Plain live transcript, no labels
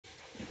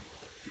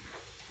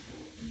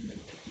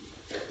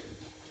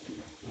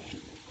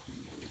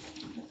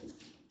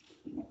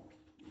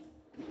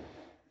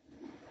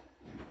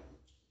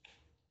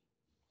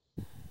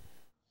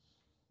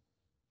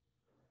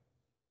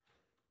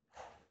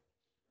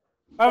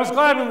I was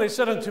glad when they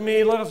said unto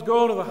me, let us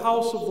go to the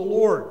house of the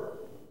Lord.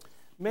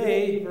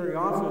 May very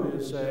often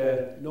is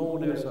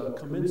known as a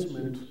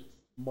commencement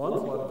month, a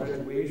lot of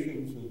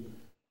graduations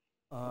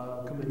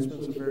and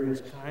commencements of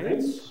various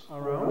kinds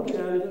around,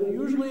 and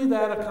usually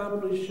that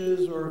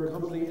accomplishes or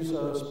accompanies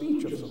a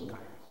speech of some kind.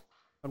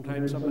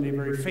 Sometimes somebody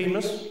very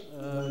famous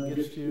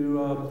gets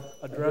to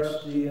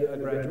address the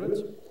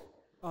graduates.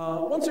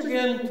 Once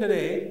again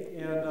today,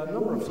 and a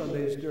number of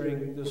Sundays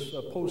during this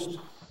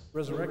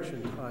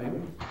post-resurrection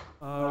time,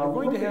 we're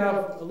going to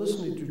have a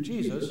listening to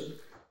Jesus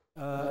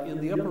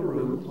in the upper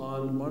room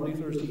on Monday,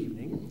 Thursday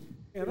evening.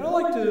 And I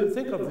like to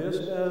think of this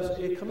as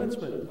a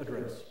commencement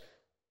address.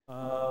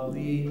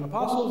 The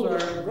apostles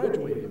are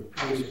graduating,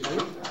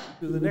 basically,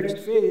 to the next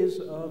phase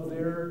of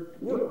their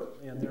work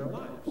and their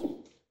lives.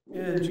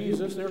 And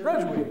Jesus, they're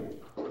graduating.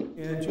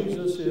 And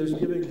Jesus is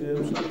giving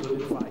them some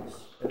good advice,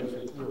 as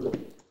it were.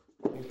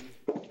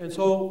 And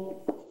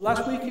so,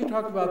 last week he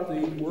talked about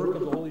the work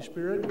of the Holy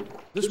Spirit.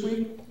 This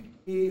week,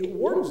 he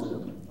warns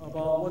them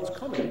about what's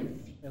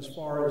coming as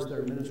far as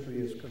their ministry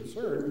is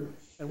concerned.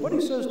 And what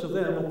he says to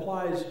them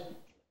applies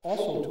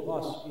also to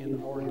us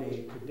in our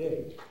day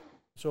today.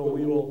 So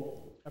we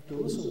will have to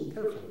listen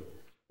carefully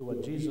to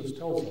what Jesus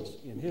tells us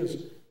in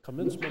his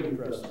commencement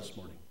address this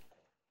morning.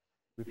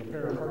 We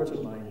prepare our hearts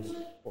and minds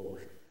for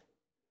worship.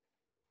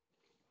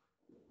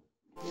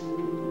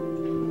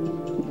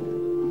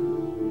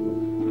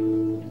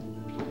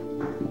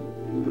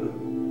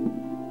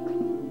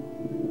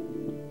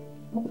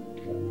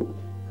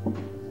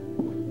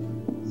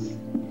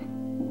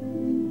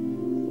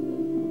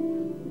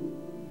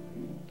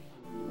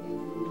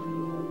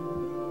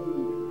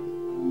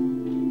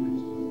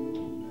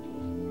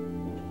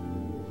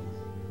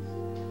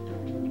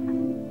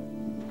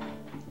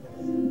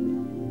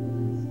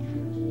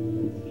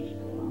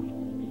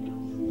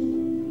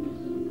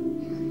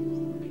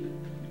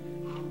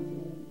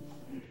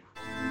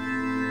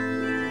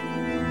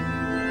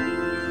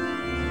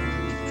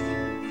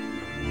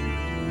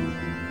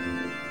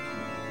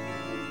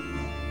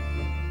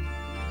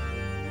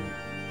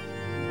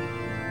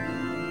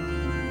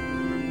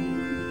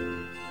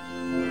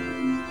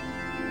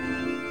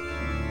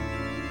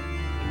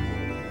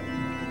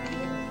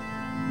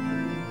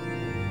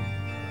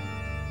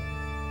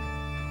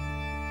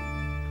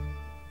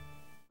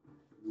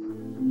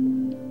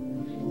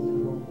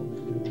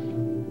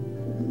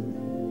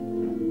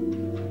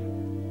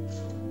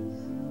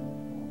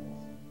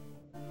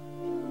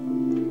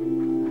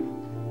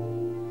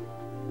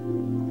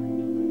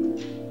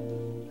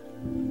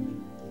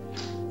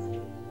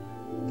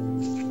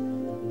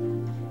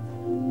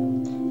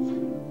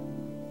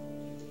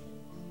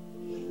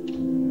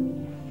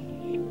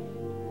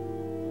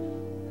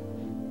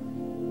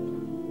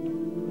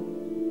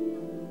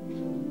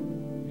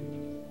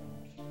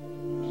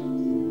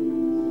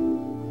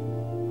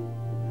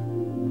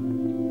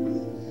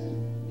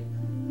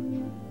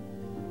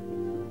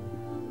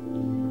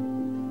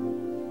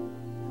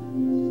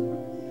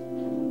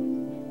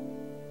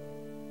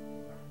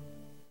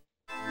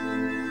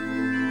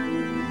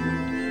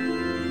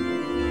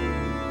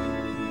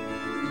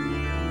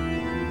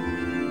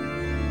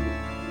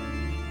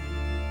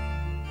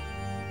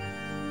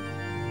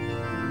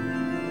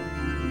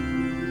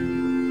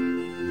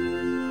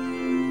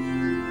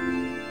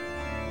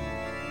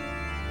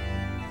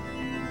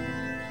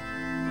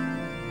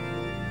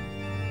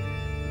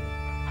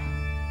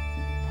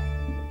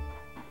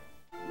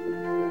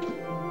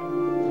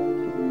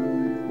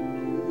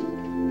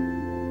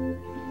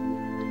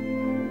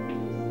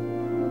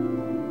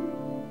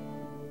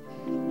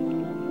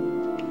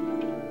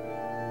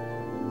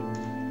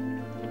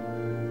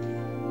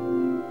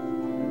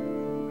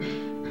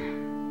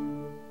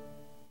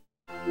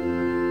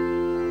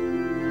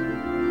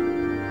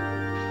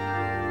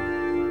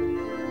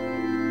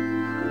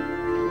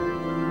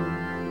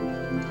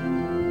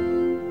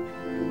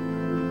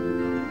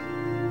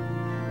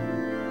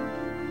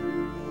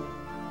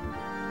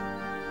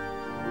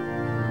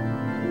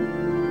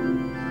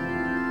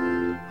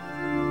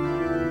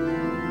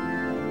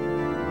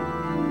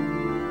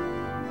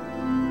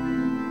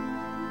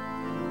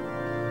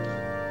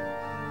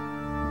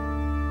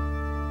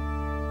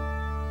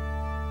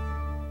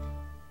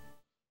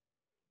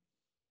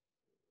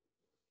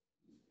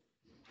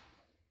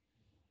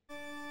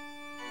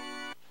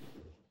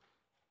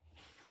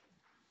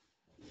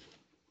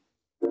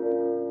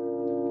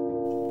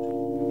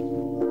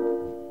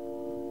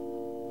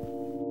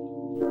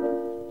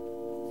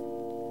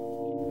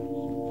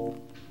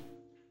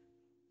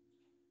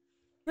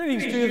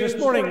 Greetings to you this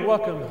morning.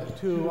 Welcome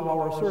to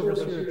our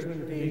service here at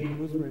Trinity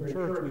Lutheran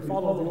Church. We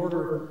follow the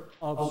order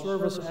of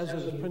service as it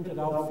is printed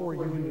out for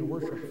you in your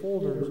worship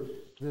folders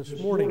this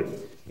morning.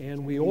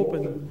 And we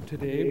open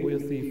today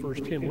with the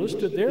first hymn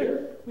listed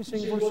there. We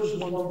sing verses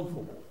 1 through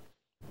 4.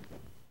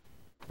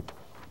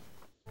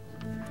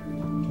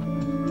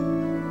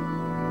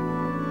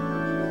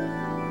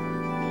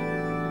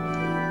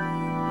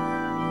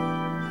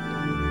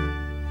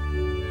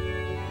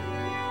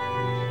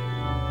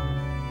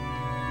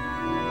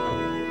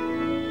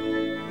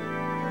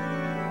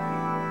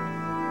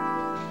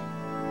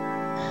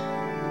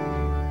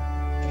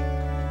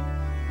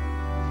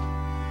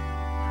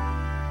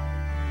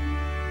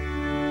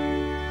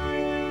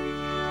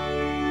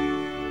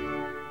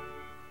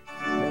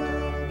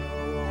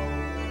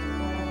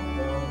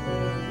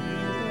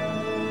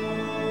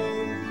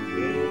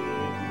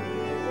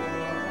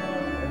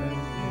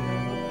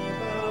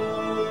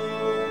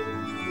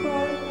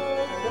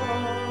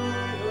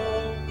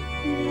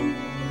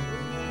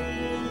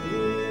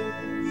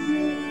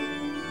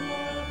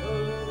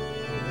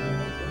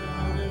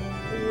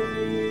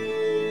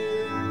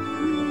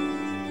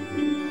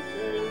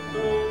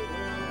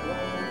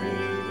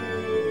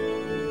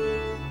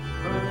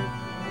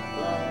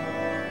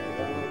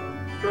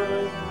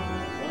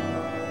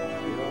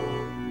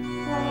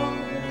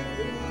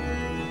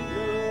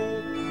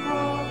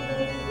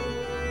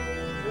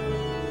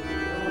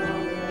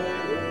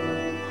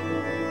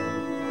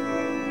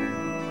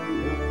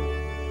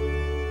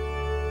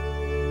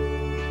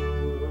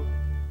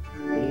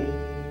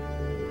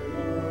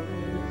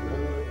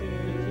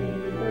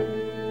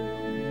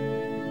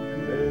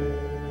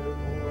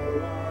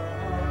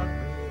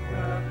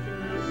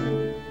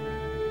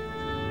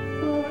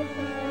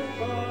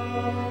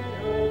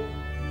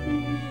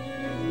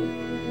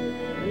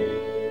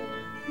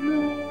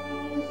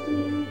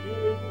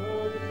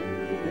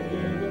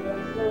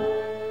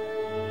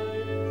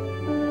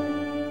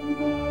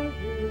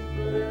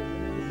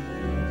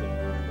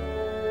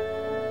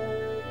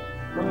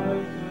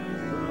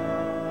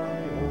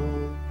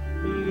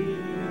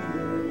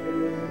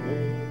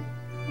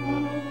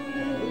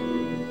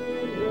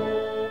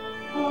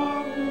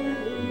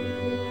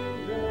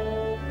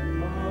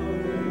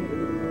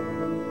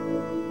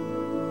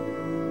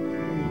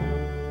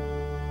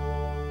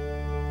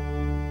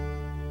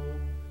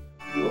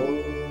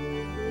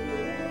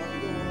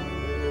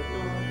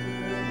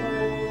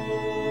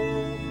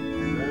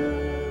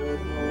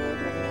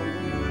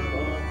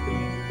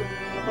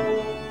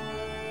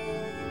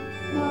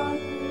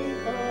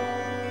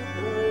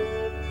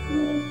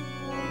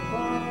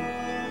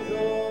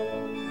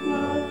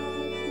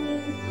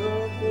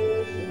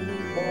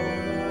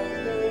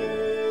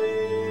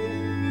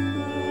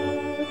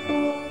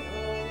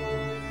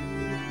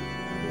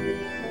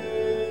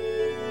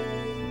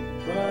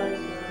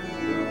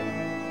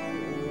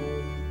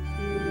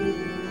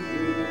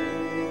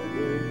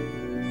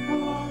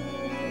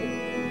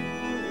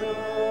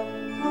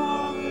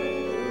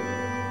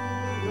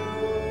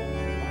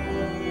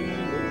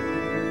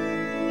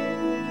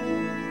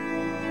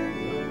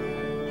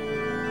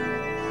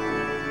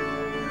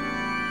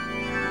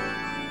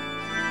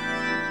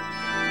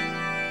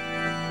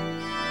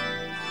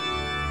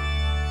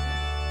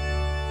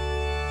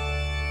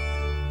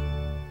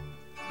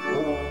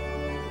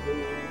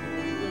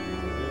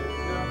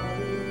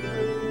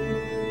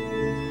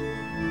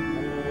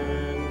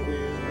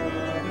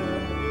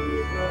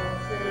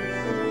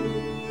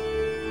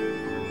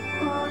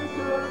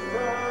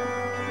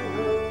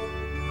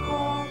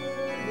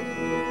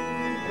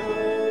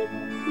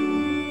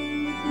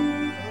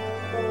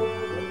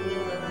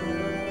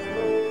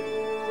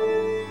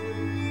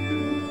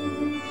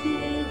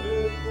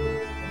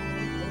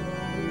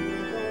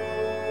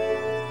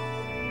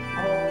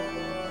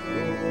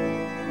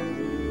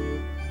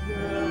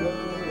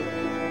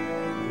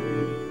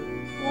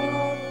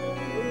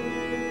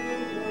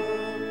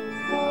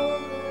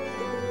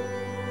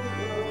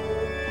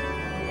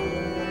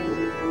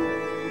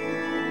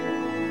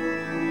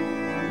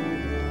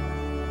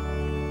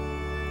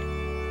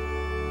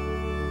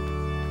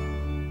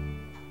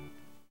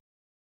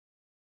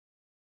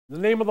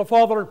 In the name of the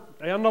Father,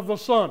 and of the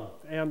Son,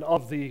 and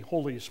of the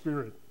Holy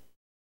Spirit.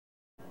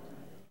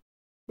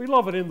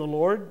 Beloved in the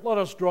Lord, let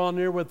us draw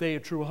near with a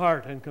true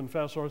heart and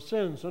confess our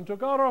sins unto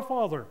God our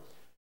Father,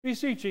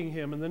 beseeching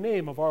him in the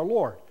name of our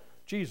Lord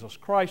Jesus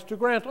Christ to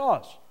grant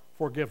us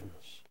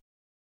forgiveness.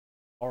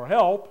 Our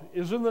help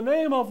is in the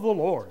name of the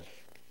Lord.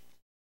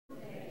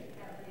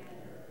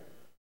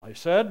 I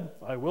said,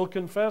 I will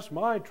confess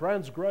my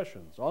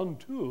transgressions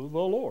unto the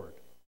Lord.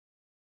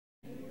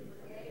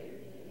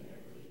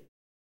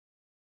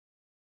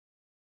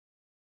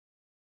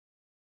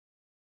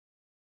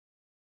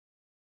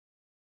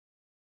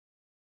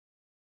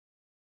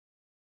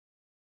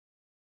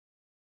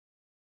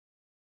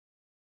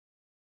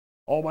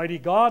 Almighty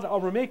God,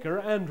 our Maker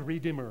and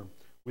Redeemer,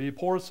 we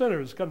poor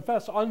sinners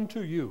confess unto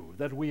you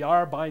that we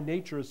are by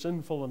nature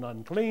sinful and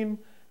unclean,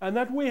 and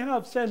that we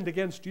have sinned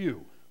against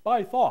you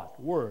by thought,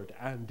 word,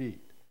 and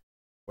deed.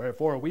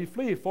 Wherefore we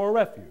flee for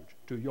refuge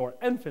to your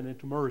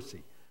infinite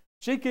mercy,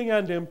 seeking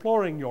and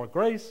imploring your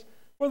grace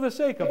for the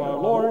sake of our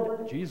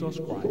Lord Jesus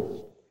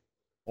Christ.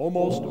 O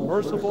most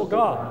merciful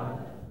God,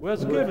 who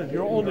has given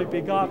your only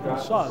begotten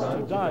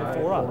Son to die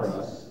for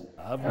us,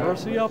 have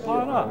mercy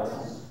upon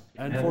us,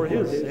 and for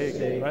his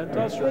sake grant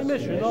us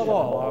remission of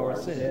all our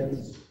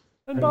sins,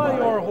 and by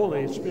your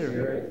Holy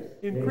Spirit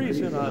increase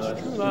in us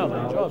true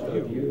knowledge of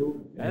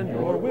you and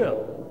your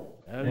will,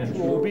 and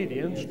true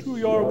obedience to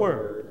your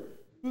word,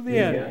 to the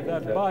end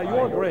that by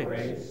your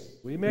grace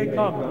we may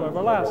come to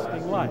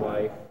everlasting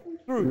life,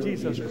 through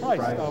Jesus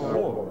Christ our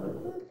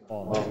Lord.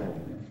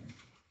 Amen.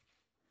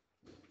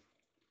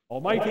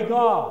 Almighty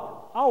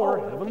God,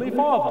 our heavenly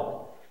Father,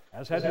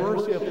 has had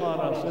mercy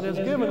upon us and has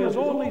given his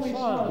only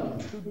Son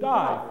to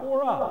die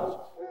for us,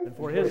 and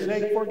for his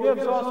sake forgives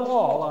us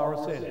all our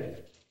sins.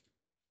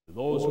 To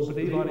those who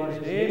believe on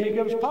his name, he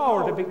gives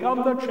power to become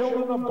the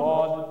children of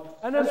God,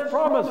 and has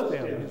promised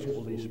them his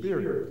Holy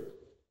Spirit.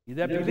 He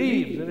that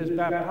believes and is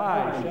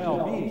baptized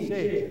shall be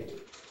saved.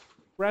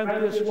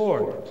 Grant this,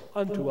 Lord,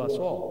 unto us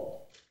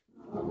all.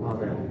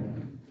 Amen.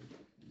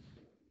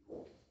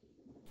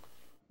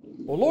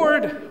 O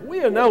Lord, we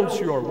announce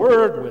your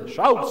word with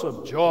shouts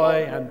of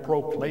joy and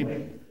proclaim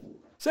it.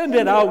 Send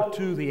it out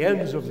to the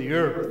ends of the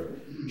earth.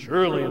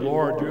 Surely,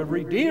 Lord, you have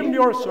redeemed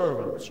your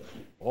servants.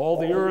 All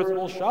the earth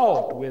will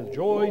shout with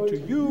joy to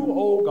you,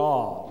 O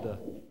God.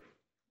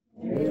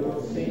 We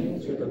will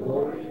sing to the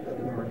glory of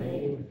your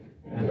name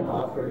and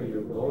offer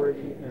you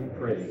glory and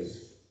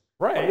praise.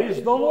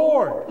 Praise the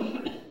Lord.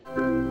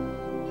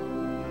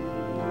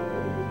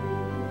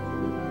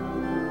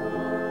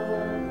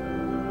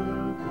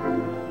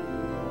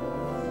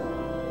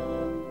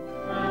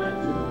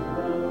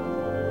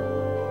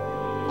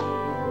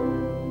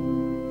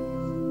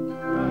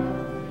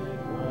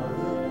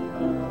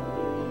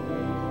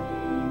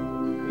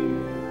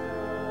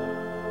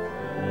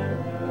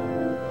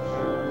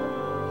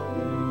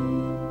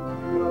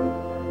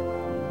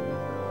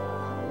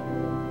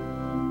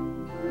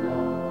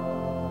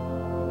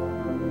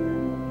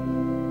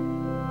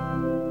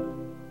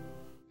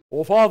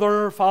 O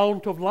Father,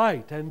 fount of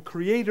light and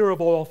creator of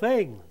all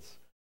things,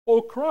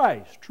 O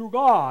Christ, true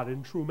God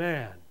and true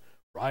man,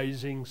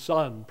 rising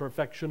sun,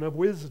 perfection of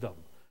wisdom,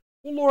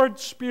 O Lord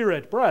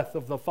Spirit, breath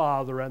of the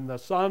Father and the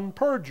Son,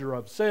 purger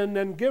of sin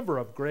and giver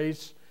of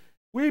grace,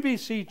 we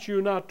beseech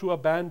you not to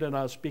abandon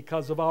us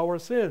because of our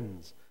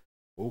sins.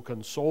 O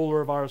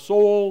Consoler of our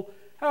soul,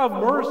 have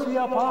mercy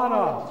upon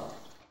us.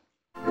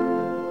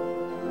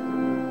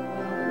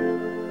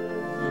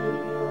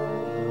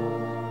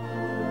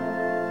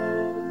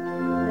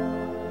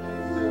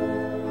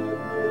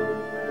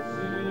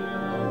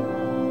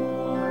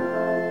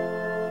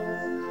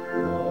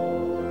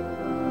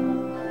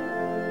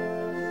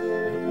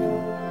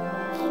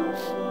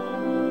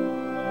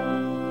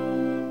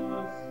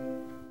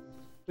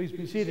 Please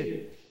be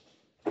seated.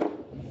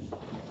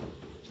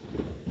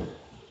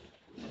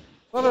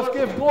 Let us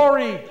give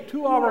glory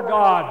to our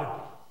God.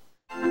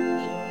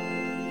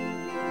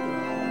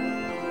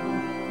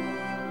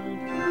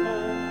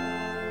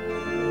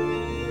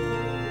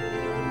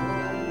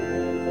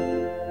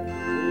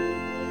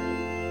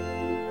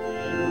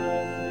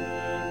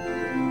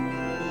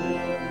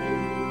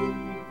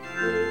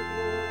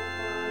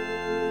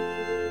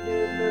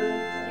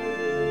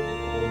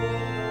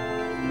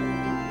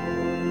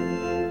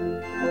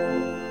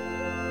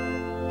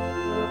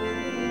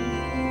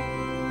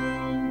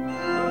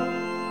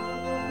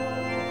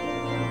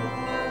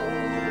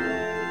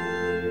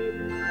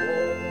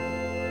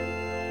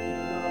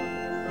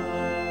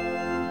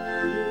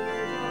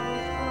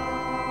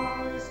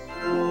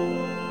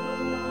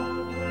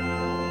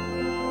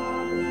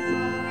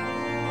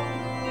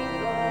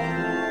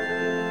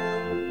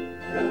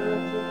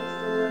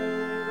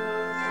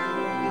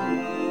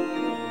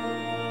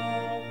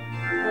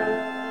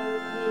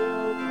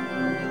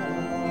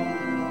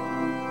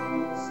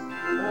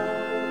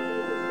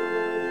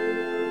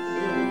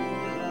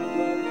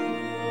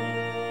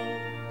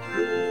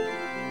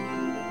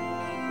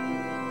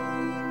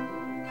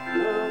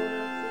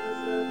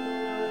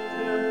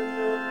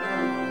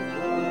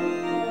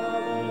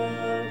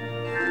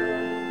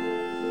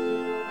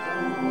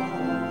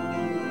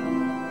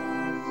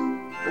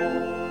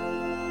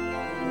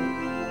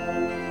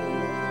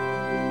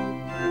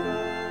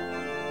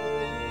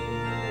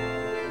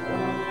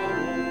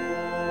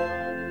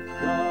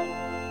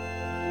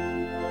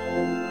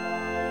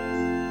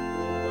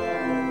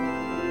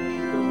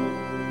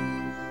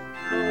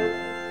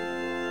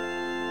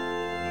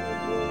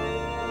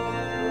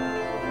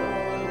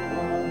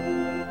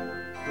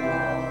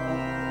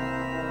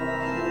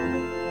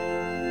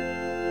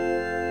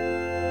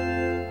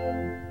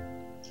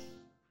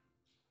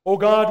 O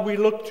God, we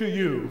look to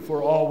you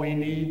for all we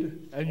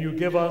need, and you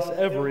give us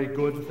every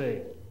good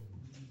thing.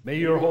 May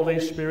your Holy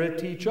Spirit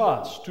teach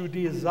us to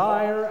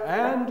desire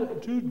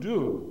and to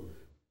do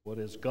what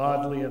is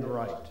godly and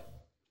right.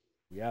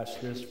 We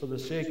ask this for the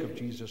sake of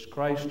Jesus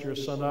Christ, your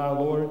Son, our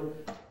Lord,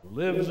 who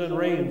lives and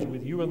reigns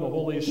with you in the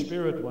Holy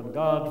Spirit, one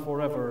God,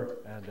 forever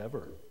and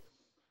ever.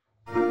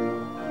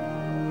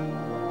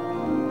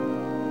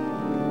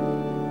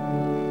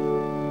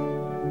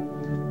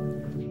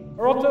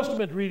 Our Old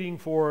Testament reading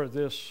for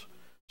this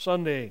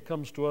Sunday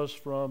comes to us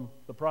from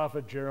the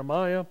prophet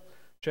Jeremiah,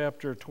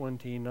 chapter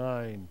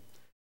 29.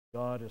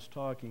 God is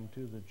talking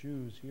to the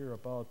Jews here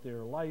about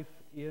their life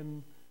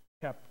in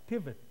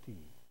captivity,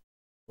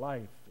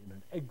 life in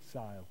an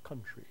exile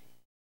country.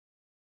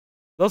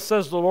 Thus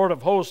says the Lord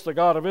of hosts, the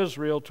God of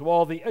Israel, to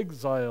all the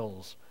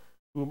exiles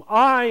whom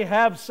I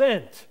have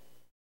sent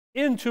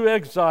into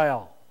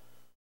exile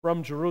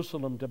from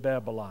Jerusalem to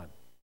Babylon.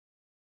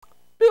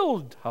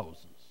 Build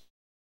houses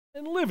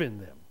and live in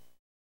them,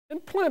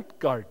 and plant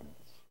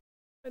gardens,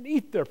 and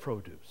eat their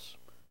produce.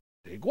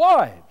 Take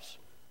wives,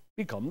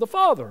 become the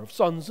father of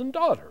sons and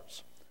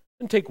daughters,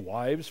 and take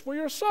wives for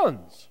your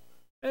sons,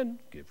 and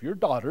give your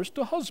daughters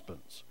to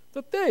husbands,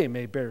 that they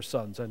may bear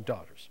sons and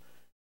daughters,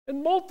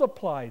 and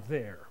multiply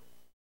there,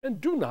 and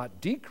do not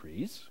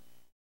decrease.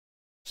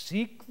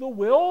 Seek the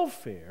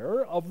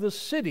welfare of the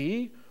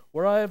city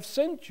where I have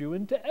sent you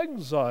into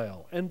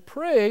exile, and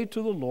pray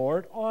to the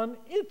Lord on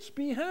its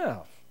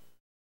behalf.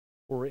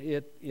 For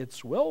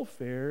its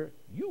welfare,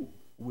 you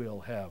will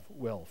have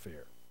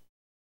welfare.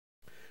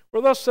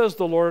 For thus says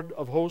the Lord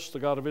of hosts, the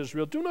God of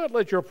Israel, do not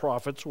let your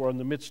prophets who are in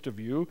the midst of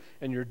you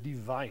and your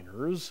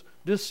diviners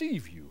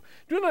deceive you.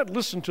 Do not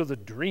listen to the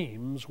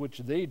dreams which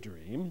they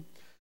dream,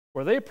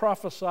 for they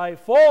prophesy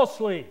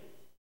falsely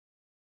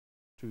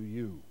to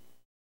you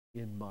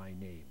in my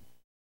name.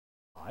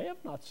 I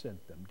have not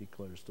sent them,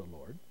 declares the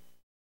Lord.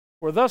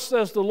 For thus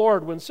says the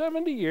Lord, when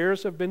 70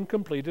 years have been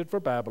completed for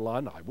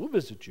Babylon, I will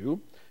visit you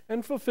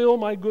and fulfill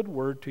my good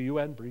word to you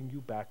and bring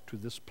you back to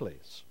this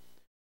place.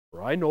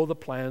 For I know the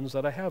plans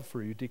that I have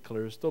for you,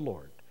 declares the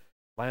Lord,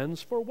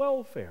 plans for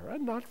welfare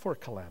and not for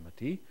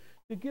calamity,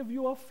 to give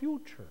you a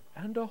future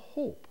and a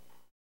hope.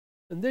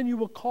 And then you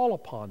will call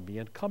upon me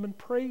and come and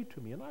pray to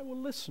me, and I will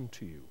listen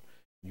to you.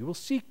 You will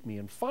seek me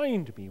and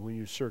find me when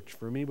you search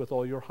for me with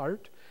all your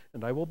heart,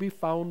 and I will be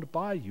found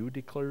by you,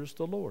 declares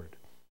the Lord.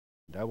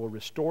 And I will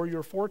restore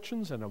your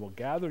fortunes, and I will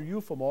gather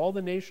you from all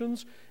the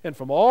nations and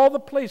from all the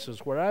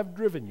places where I have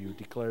driven you,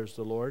 declares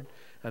the Lord,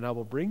 and I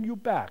will bring you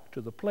back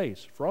to the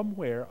place from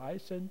where I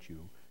sent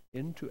you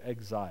into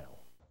exile.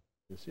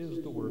 This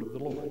is the word of the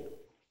Lord.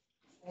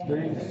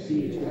 Thanks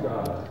be to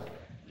God.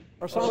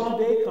 Our psalm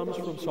today comes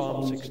from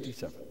Psalm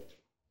 67.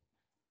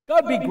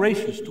 God be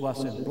gracious to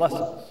us and bless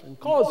us, and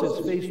cause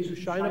his face to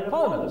shine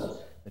upon us,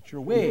 that your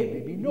way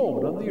may be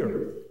known on the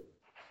earth.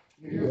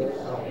 Your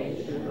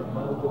salvation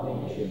among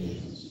the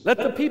nations. Let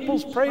the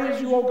peoples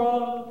praise you, O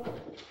God.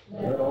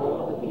 Let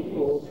all the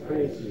peoples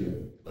praise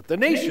you. Let the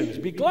nations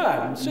be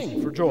glad and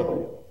sing for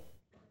joy.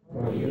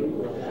 For you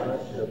will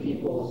judge the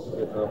peoples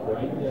with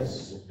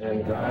uprightness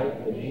and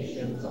guide the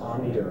nations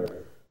on the earth.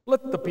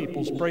 Let the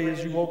peoples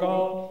praise you, O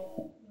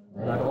God.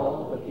 Let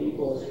all the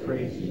peoples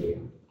praise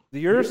you.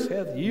 The earth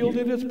hath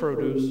yielded its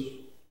produce.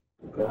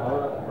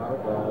 God, our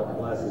God,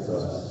 blesses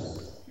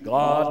us.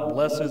 God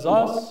blesses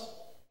us.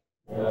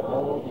 That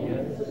all the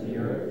ends of the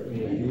earth may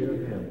fear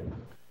him.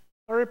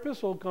 Our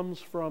epistle comes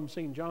from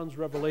St. John's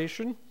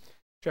Revelation,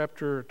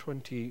 chapter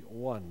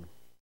 21.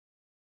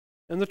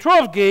 And the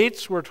 12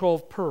 gates were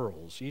 12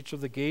 pearls. Each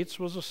of the gates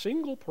was a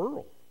single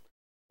pearl.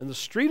 And the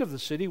street of the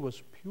city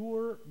was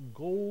pure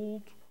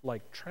gold,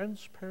 like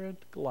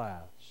transparent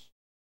glass.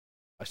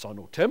 I saw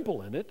no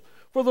temple in it,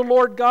 for the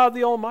Lord God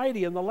the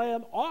Almighty and the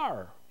Lamb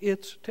are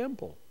its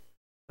temple.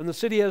 And the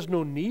city has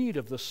no need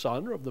of the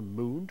sun or of the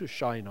moon to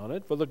shine on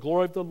it, for the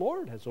glory of the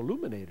Lord has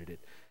illuminated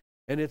it,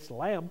 and its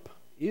lamp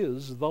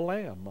is the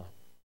Lamb.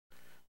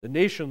 The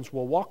nations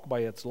will walk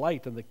by its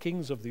light, and the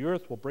kings of the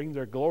earth will bring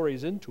their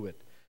glories into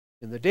it.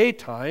 In the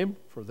daytime,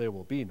 for there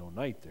will be no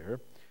night there,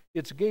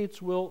 its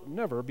gates will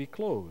never be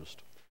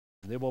closed.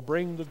 And they will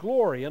bring the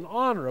glory and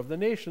honor of the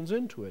nations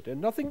into it, and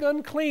nothing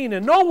unclean,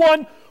 and no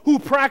one who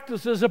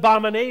practices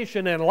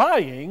abomination and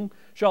lying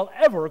shall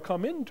ever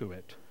come into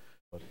it,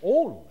 but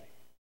only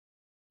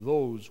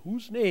those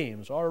whose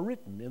names are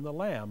written in the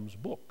Lamb's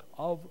book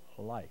of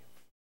life.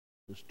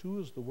 This too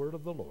is the word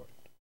of the Lord.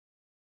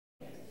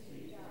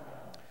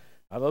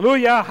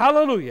 Hallelujah,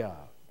 hallelujah.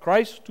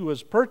 Christ, who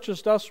has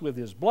purchased us with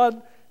his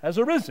blood, has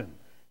arisen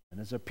and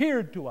has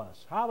appeared to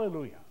us.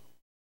 Hallelujah.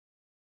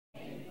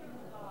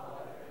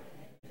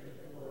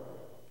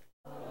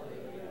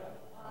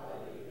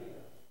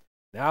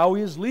 Now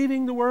he is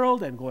leaving the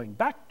world and going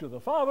back to the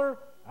Father.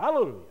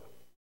 Hallelujah.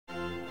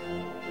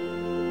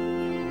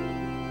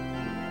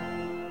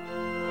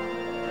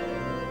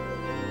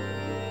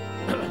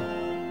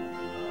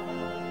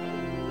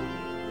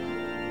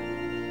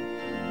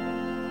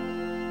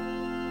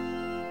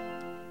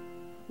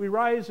 We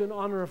rise in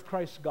honor of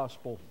Christ's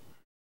gospel.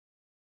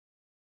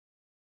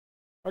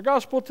 Our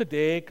gospel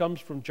today comes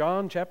from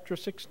John chapter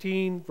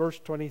 16, verse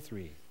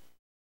 23.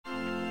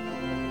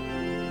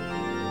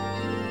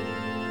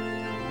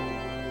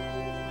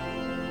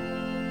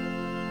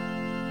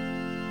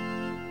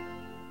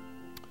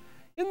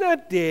 In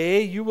that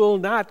day you will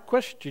not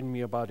question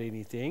me about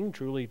anything.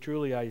 Truly,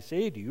 truly, I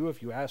say to you,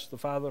 if you ask the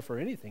Father for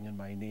anything in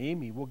my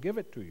name, he will give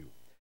it to you.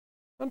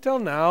 Until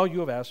now you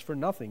have asked for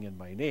nothing in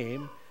my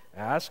name.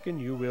 Ask and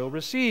you will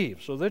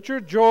receive, so that your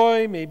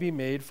joy may be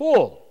made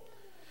full.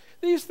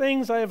 These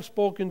things I have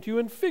spoken to you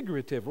in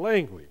figurative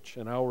language.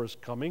 An hour is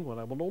coming when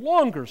I will no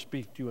longer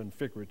speak to you in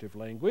figurative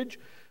language,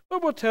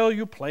 but will tell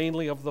you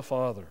plainly of the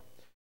Father.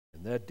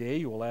 In that day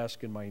you will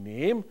ask in my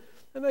name,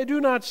 and I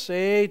do not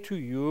say to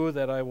you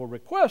that I will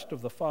request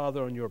of the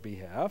Father on your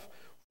behalf,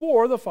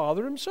 for the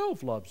Father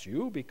himself loves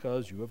you,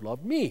 because you have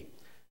loved me,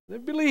 and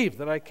have believed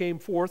that I came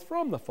forth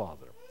from the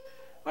Father.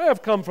 I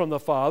have come from the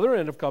Father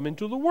and have come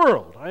into the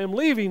world. I am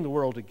leaving the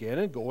world again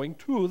and going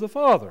to the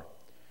Father.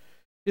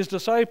 His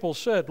disciples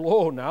said,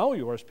 Lo, now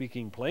you are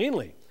speaking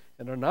plainly,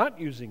 and are not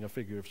using a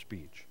figure of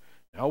speech.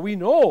 Now we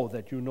know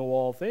that you know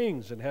all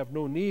things, and have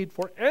no need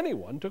for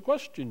anyone to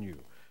question you.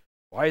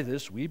 By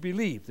this we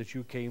believe that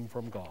you came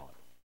from God.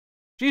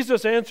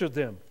 Jesus answered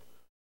them,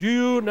 Do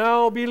you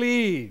now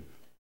believe?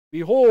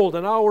 Behold,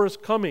 an hour is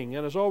coming,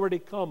 and has already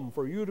come,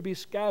 for you to be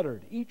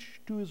scattered, each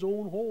to his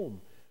own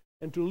home,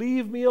 and to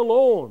leave me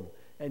alone.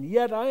 And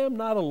yet I am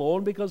not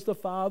alone, because the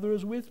Father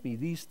is with me.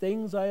 These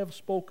things I have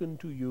spoken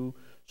to you,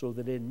 so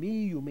that in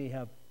me you may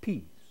have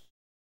peace.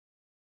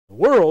 In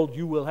the world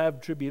you will have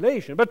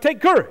tribulation, but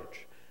take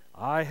courage.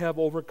 I have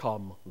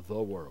overcome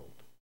the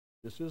world.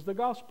 This is the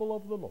gospel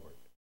of the Lord.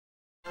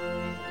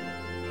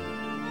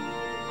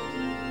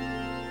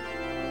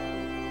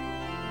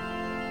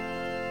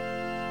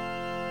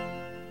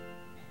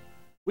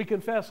 We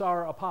confess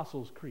our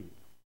Apostles' Creed.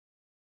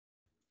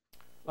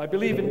 I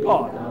believe in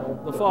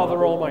God, the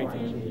Father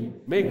Almighty,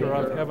 maker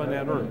of heaven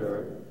and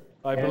earth.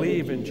 I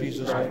believe in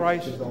Jesus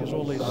Christ, his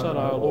only Son,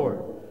 our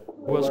Lord,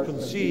 who was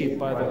conceived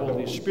by the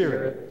Holy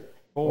Spirit,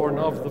 born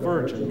of the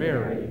Virgin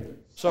Mary,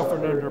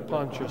 suffered under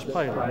Pontius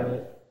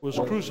Pilate, was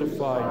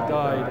crucified,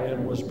 died,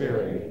 and was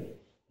buried.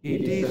 He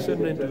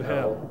descended into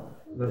hell.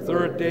 The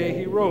third day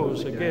he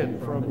rose again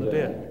from the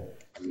dead.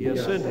 He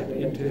ascended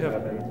into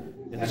heaven,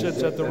 and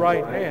sits at the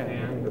right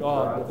hand of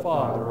God the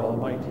Father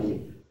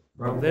Almighty.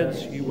 From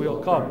thence he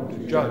will come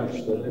to judge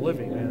the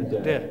living and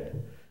the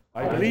dead.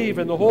 I believe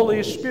in the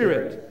Holy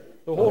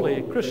Spirit, the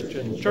holy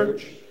Christian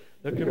church,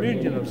 the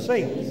communion of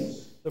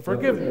saints, the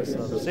forgiveness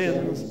of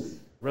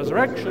sins,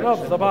 resurrection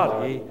of the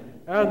body,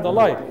 and the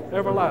life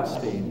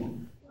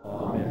everlasting.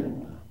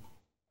 Amen.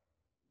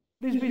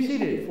 Please be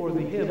seated for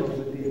the hymn of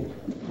the day.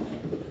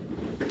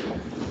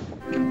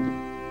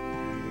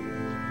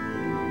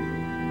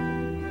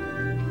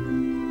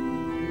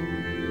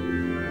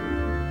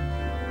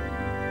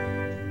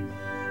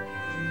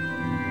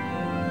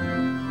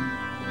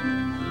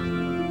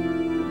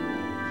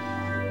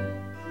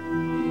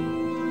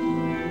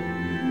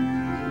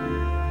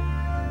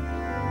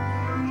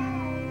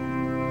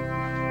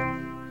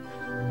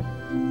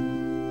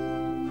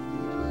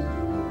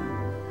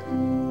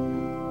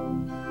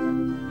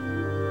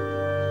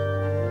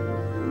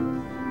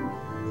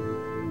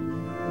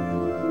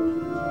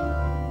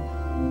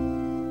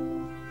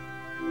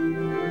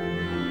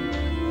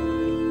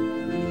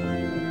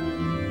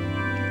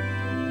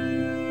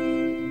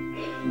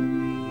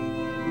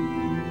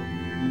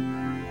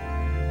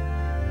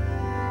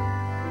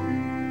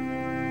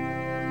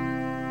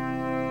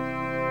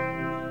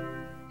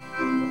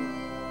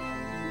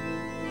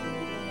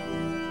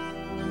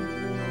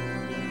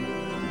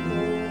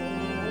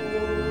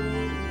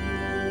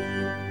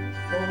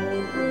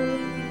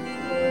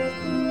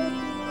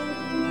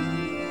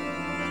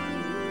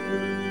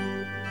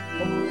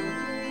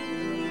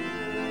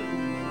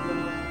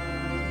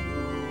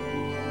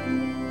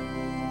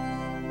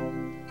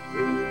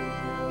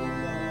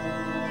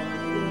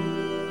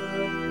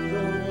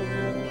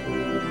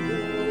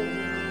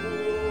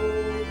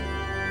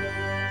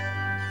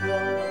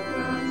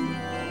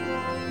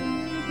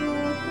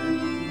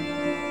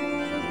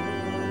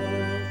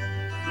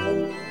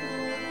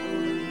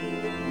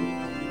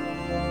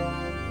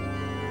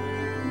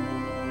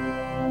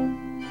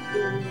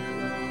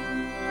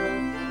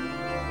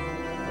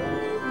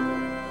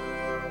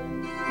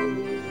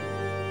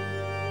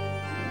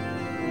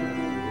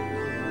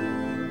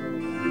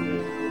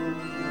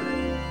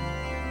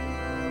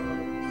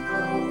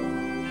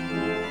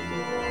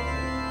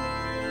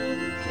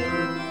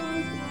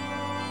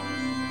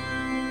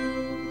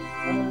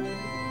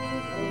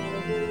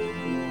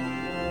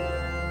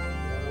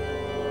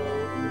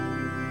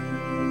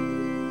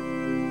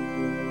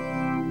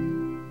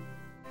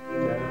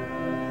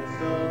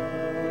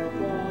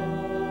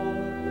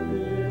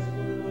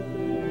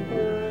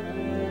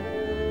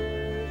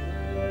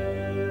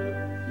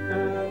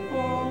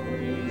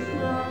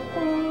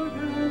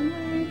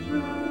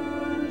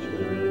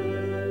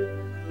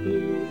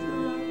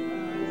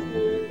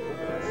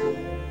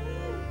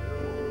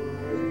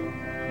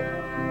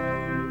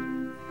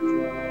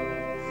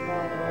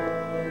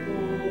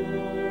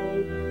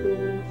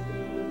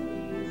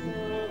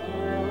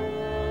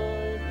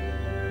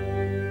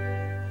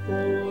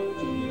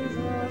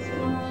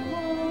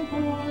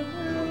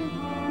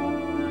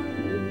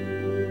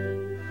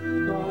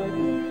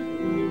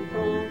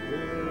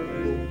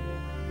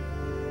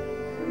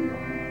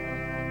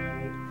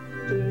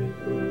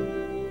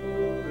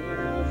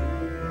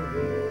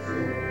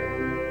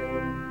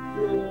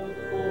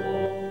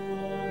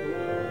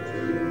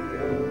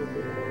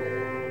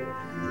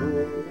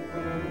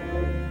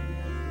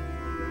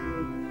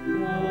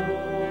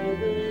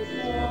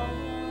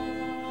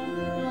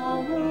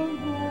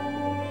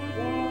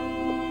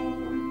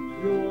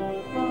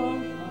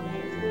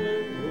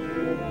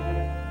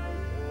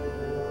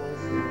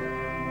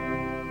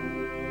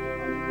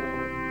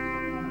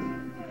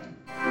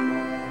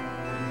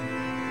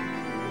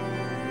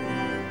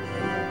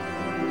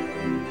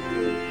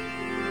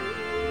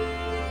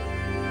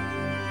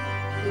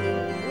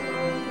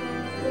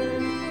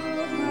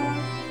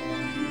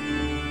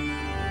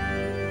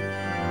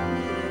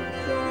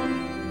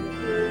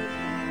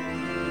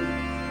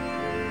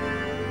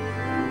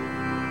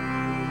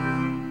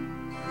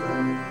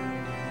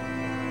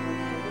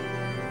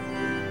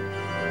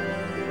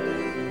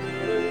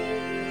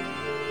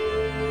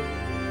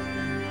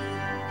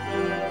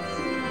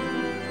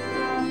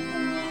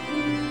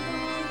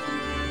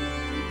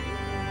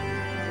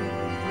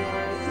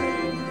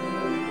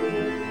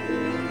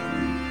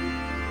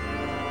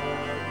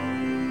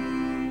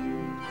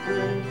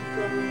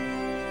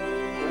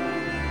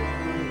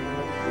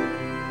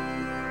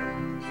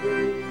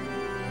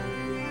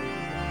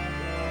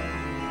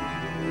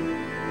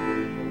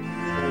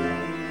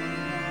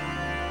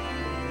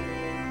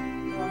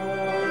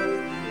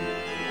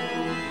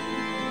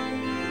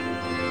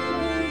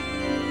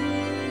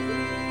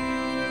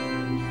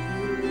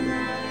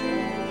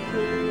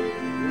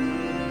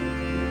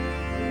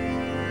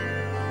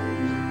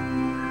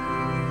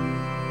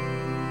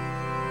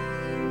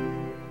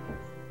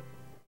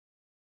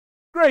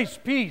 Grace,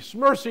 peace,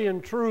 mercy,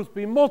 and truth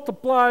be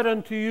multiplied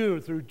unto you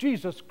through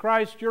Jesus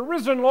Christ, your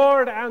risen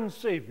Lord and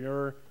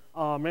Savior.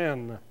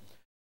 Amen.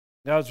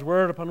 God's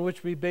word upon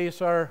which we base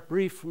our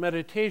brief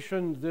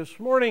meditation this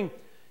morning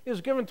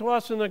is given to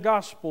us in the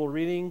gospel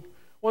reading,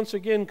 once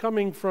again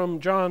coming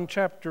from John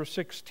chapter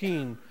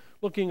 16,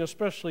 looking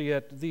especially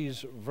at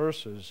these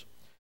verses.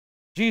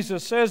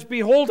 Jesus says,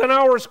 "Behold, an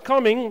hour is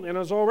coming, and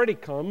has already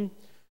come,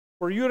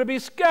 for you to be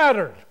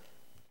scattered,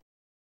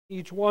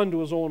 each one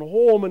to his own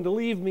home, and to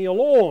leave me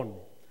alone.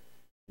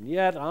 And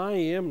yet I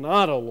am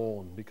not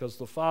alone, because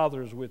the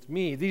Father is with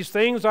me. These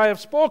things I have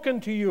spoken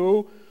to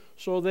you,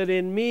 so that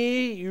in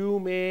me you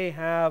may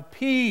have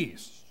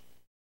peace.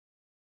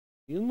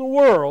 In the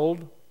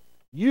world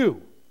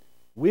you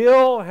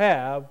will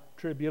have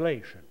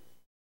tribulation.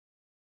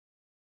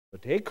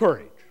 But take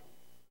courage.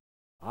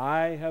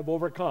 I have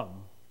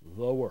overcome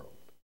the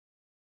world."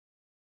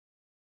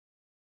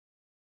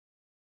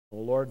 O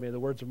Lord, may the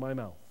words of my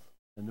mouth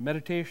and the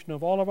meditation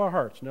of all of our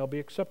hearts now be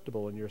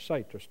acceptable in your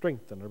sight, our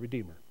strength and our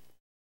Redeemer.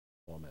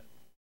 Amen.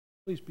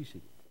 Please be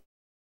seated.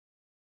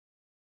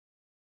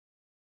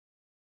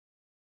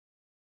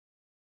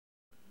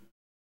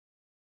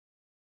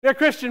 Dear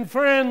Christian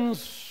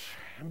friends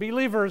and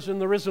believers in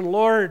the risen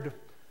Lord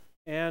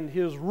and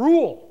His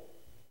rule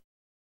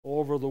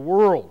over the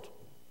world,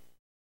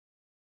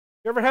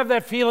 you ever have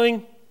that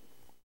feeling,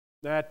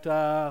 that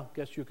I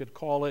guess you could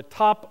call it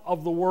top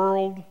of the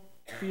world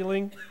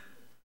feeling?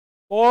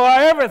 Boy,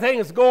 everything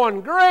is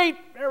going great.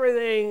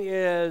 Everything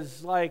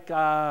is like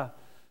on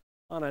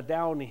a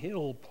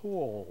downhill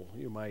pull,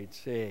 you might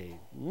say.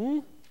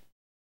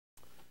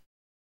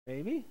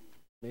 Maybe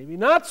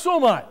not so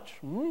much.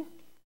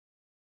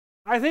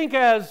 I think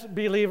as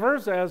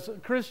believers, as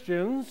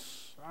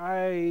Christians,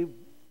 I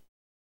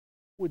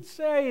would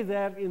say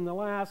that in the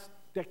last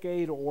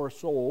decade or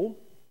so,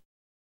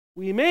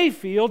 we may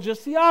feel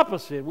just the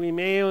opposite. We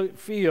may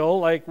feel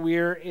like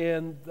we're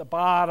in the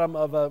bottom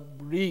of a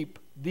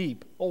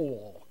deep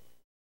hole.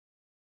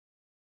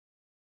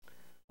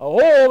 A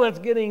hole that's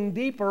getting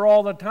deeper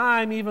all the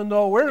time, even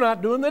though we're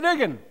not doing the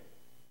digging.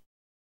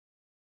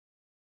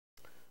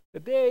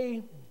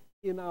 Today,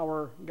 in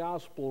our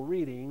gospel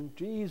reading,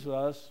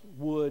 Jesus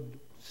would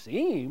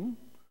seem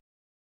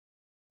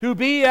to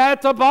be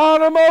at the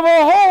bottom of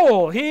a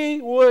hole.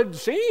 He would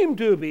seem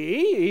to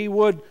be. He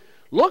would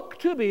look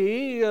to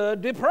be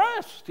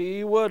depressed.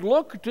 He would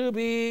look to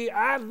be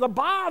at the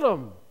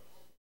bottom.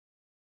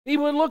 He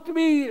would look to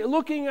be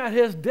looking at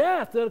his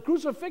death, the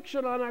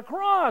crucifixion on a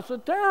cross, a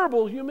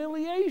terrible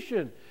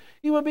humiliation.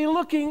 He would be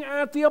looking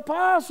at the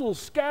apostles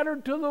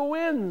scattered to the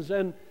winds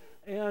and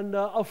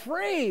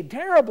afraid,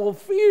 terrible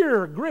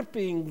fear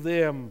gripping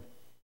them.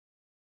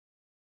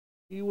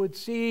 He would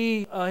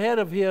see ahead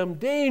of him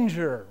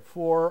danger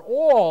for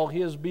all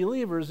his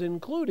believers,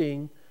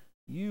 including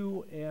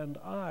you and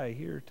I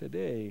here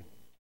today.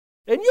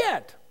 And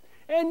yet,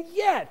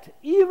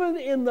 even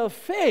in the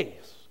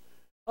face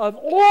of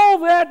all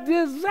that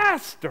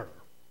disaster,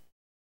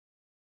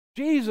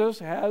 Jesus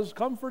has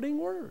comforting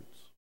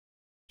words.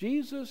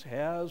 Jesus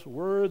has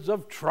words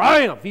of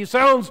triumph. He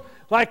sounds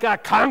like a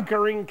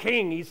conquering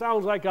king. He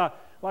sounds like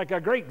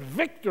a great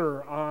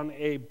victor on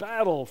a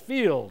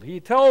battlefield. He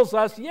tells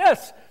us,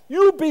 yes,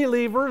 you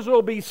believers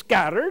will be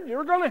scattered.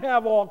 You're going to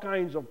have all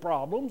kinds of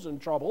problems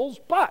and troubles,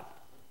 but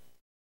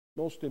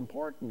most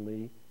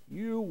importantly,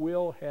 you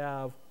will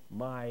have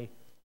my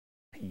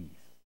peace.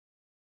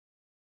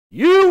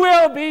 You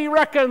will be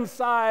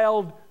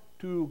reconciled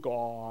to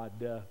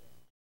God.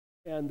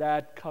 And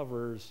that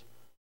covers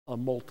a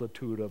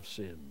multitude of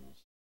sins.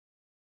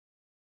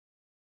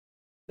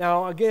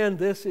 Now, again,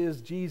 this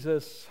is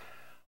Jesus'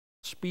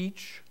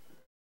 speech,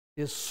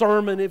 his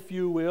sermon, if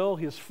you will,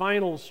 his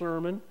final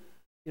sermon,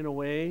 in a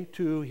way,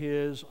 to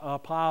his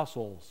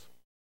apostles.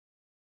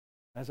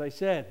 As I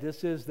said,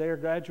 this is their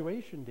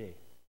graduation day.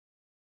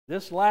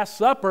 This Last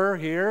Supper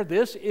here,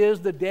 this is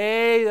the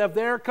day of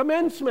their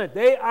commencement.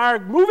 They are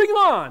moving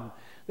on.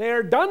 They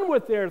are done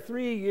with their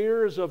 3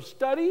 years of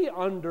study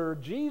under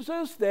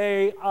Jesus.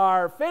 They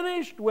are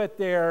finished with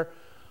their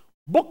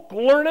book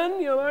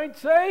learning, you might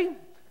say,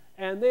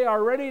 and they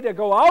are ready to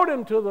go out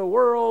into the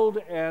world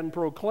and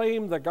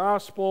proclaim the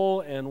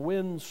gospel and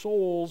win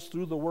souls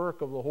through the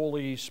work of the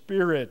Holy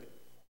Spirit.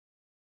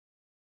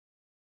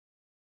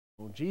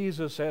 Well,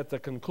 Jesus, at the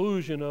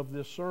conclusion of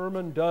this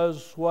sermon,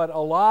 does what a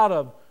lot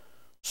of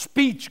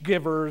speech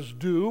givers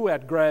do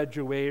at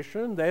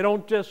graduation. They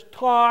don't just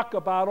talk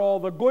about all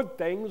the good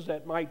things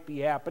that might be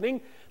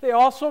happening. They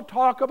also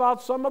talk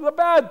about some of the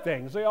bad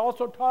things. They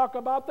also talk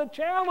about the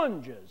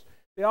challenges.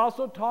 They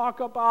also talk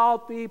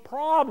about the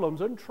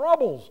problems and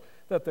troubles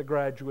that the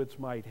graduates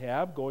might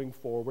have going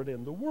forward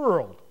in the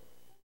world.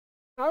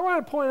 Now, I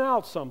want to point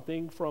out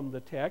something from the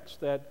text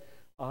that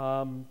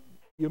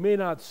you may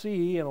not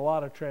see in a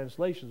lot of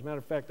translations. As a matter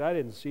of fact, I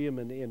didn't see them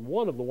in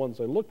one of the ones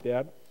I looked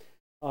at.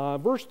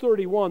 Verse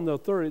 31,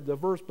 the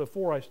verse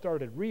before I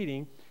started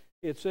reading,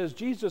 it says,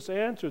 Jesus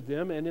answered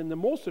them, and in the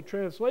most of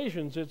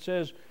translations it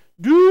says,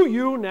 "Do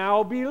you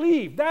now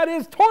believe?" That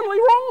is totally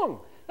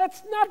wrong.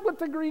 That's not what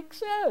the Greek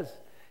says.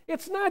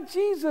 It's not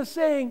Jesus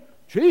saying,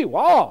 gee,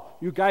 wow,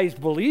 you guys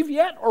believe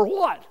yet or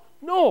what?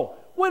 No,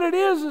 what it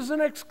is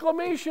an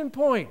exclamation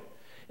point.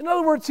 In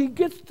other words, he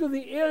gets to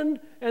the end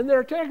and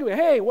they're telling him,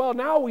 hey, well,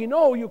 now we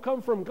know you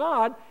come from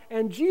God.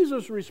 And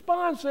Jesus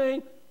responds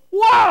saying,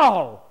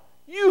 wow,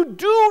 you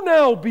do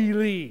now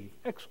believe!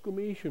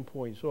 Exclamation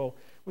point. So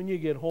when you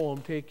get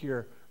home, take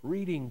your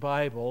reading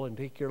Bible and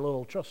take your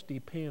little trusty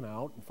pen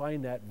out and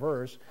find that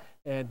verse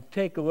and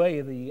take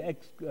away the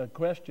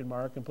question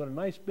mark and put a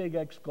nice big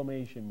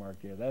exclamation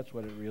mark there. That's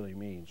what it really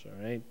means,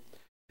 all right?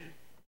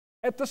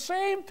 At the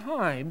same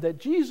time that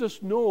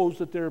Jesus knows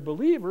that they're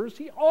believers,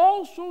 he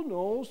also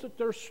knows that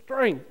their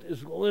strength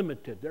is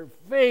limited. Their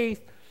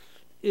faith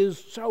is,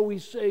 shall we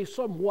say,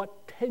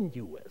 somewhat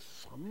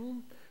tenuous.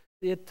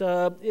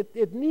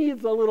 It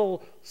needs a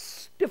little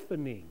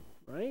stiffening,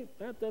 right?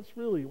 That's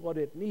really what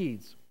it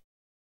needs.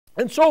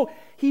 And so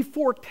he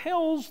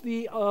foretells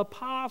the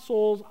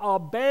apostles'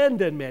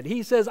 abandonment.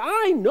 He says,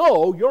 I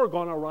know you're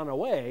going to run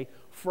away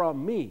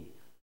from me.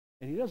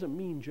 And he doesn't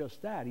mean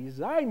just that. He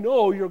says, I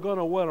know you're going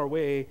to run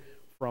away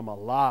from a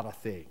lot of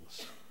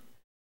things.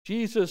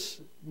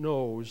 Jesus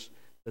knows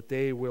that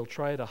they will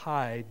try to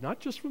hide, not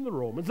just from the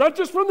Romans, not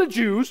just from the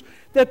Jews,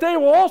 that they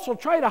will also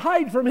try to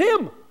hide from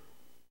him.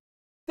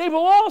 They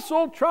will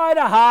also try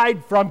to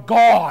hide from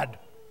God.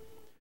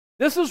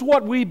 This is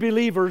what we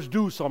believers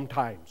do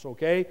sometimes,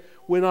 okay?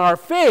 When our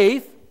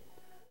faith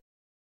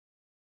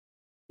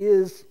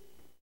is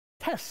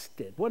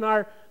tested, when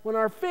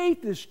our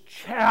faith is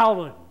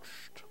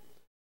challenged,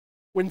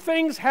 when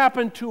things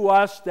happen to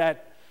us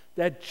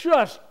that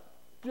just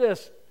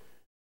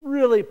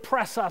really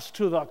press us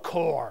to the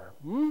core,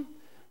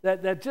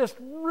 that just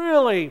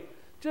really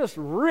just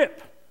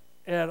rip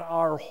at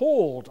our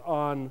hold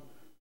on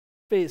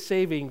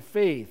saving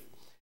faith.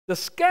 The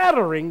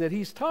scattering that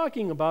he's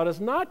talking about is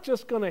not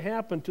just going to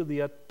happen to the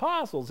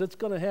apostles, it's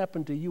going to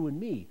happen to you and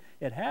me.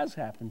 It has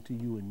happened to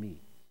you and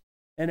me.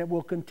 And it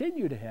will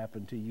continue to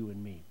happen to you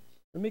and me.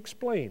 Let me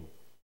explain.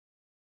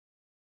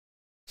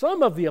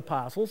 Some of the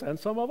apostles and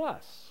some of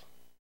us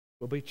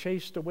will be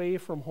chased away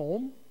from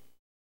home,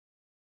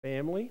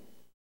 family,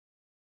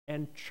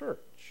 and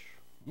church.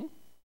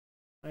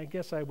 I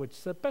guess I would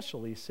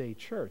especially say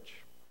church.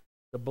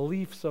 The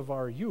beliefs of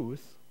our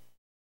youth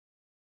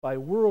by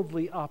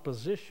worldly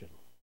opposition.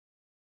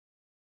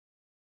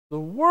 The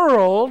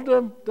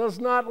world does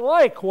not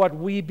like what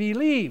we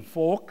believe,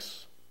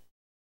 folks.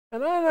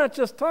 And I'm not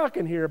just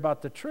talking here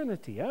about the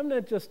Trinity. I'm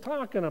not just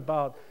talking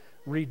about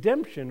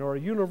redemption or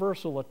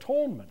universal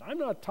atonement. I'm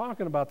not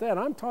talking about that.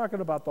 I'm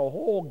talking about the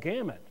whole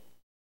gamut.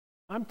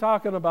 I'm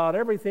talking about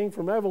everything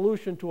from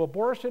evolution to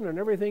abortion and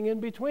everything in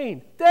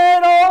between. They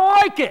don't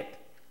like it.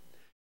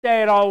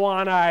 They don't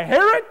want to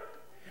hear it,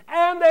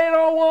 and they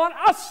don't want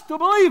us to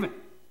believe it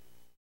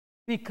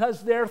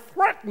because they're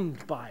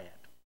threatened by it.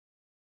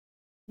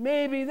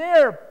 Maybe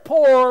their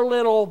poor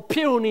little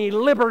puny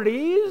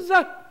liberties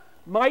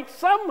might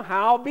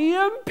somehow be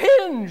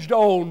impinged.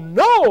 Oh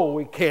no,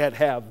 we can't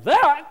have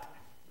that.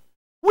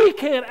 We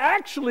can't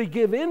actually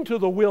give in to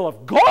the will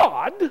of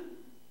God.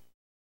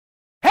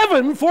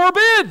 Heaven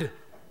forbid,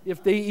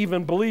 if they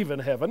even believe in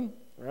heaven,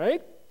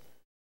 right?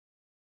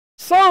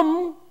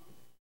 Some,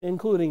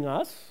 including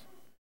us,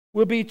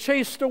 will be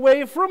chased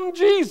away from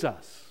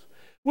Jesus.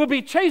 Will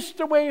be chased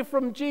away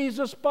from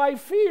Jesus by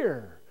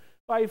fear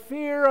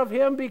of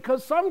him,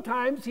 because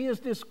sometimes he is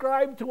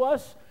described to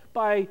us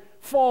by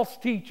false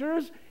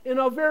teachers in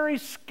a very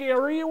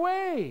scary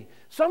way.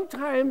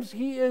 Sometimes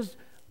he is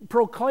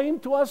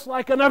proclaimed to us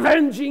like an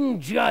avenging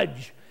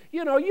judge.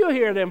 You know, you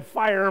hear them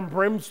fire and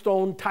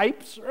brimstone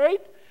types, right?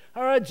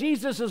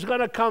 Jesus is going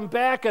to come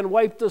back and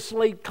wipe the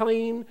slate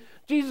clean.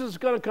 Jesus is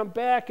going to come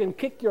back and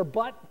kick your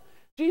butt.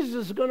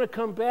 Jesus is going to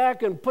come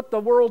back and put the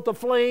world to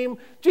flame.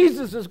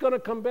 Jesus is going to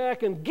come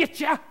back and get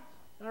you,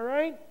 all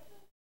right?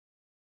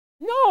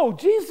 No,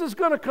 Jesus is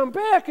going to come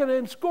back and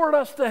escort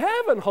us to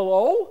heaven.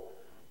 Hello?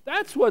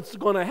 That's what's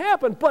going to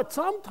happen. But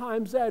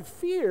sometimes that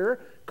fear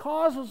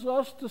causes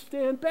us to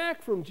stand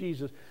back from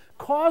Jesus,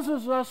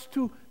 causes us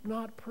to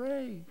not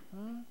pray.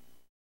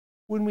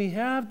 When we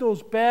have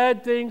those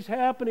bad things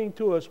happening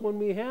to us, when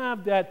we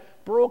have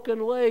that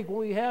broken leg, when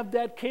we have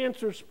that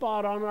cancer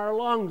spot on our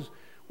lungs,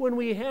 when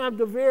we have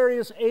the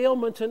various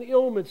ailments and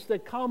ailments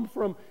that come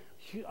from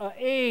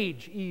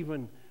age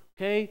even,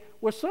 okay,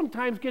 we'll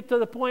sometimes get to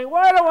the point,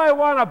 why do I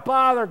want to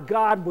bother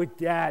God with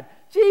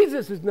that?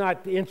 Jesus is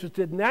not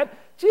interested in that.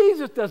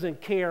 Jesus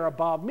doesn't care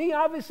about me.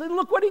 Obviously,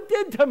 look what he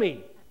did to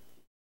me.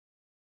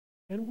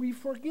 And we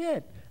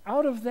forget.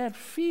 Out of that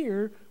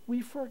fear, we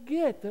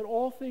forget that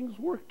all things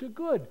work to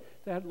good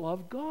that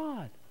love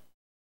God.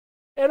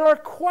 And our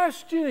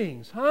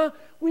questionings,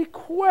 we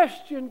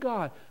question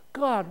God.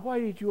 God, why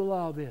did you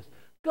allow this?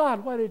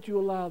 God, why did you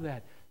allow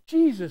that?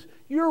 Jesus,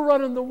 you're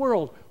running the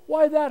world.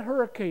 Why that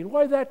hurricane?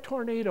 Why that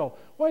tornado?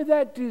 Why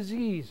that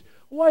disease?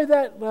 Why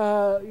that,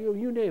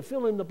 you name,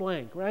 fill in the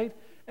blank, right?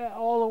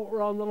 All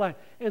around the line.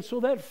 And so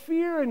that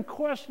fear and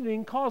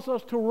questioning cause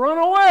us to run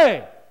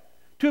away,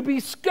 to be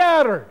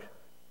scattered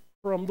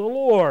from the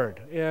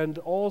Lord, and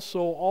also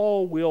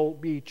all will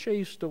be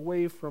chased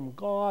away from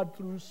God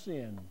through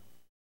sin.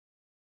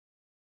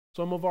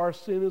 Some of our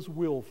sin is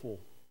willful.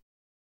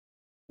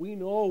 We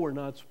know we're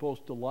not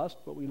supposed to lust,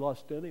 but we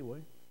lust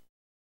anyway.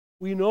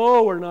 We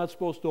know we're not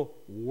supposed to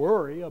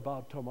worry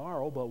about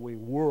tomorrow, but we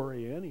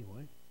worry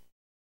anyway.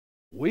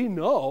 We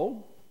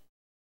know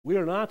we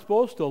are not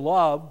supposed to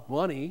love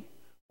money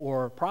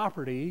or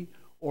property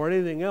or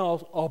anything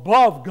else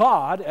above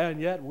God,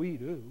 and yet we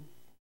do.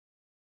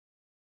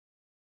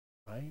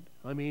 Right?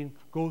 I mean,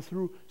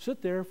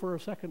 sit there for a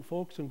second,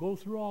 folks, and go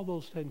through all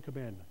those 10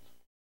 commandments.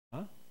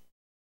 Huh?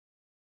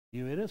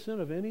 You innocent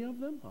of any of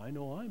them? I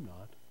know I'm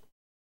not.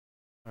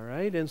 All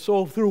right? And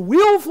so through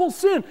willful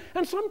sin,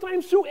 and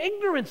sometimes through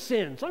ignorant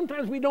sin,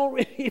 sometimes we don't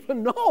really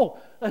even know.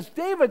 As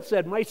David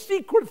said, my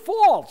secret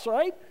faults,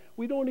 right?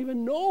 We don't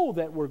even know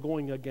that we're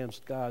going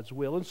against God's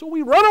will. And so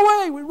we run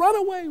away,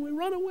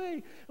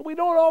 and we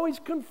don't always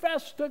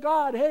confess to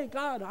God, hey,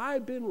 God,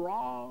 I've been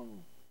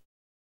wrong.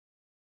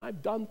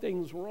 I've done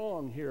things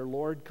wrong here,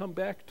 Lord. Come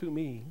back to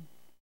me.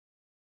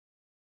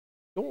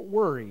 Don't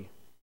worry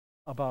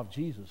about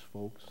Jesus,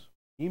 folks.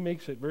 He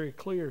makes it very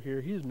clear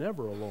here. He's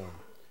never alone.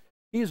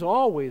 He's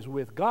always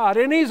with God,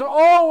 and He's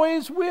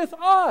always with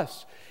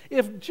us.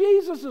 If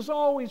Jesus is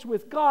always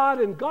with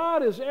God, and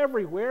God is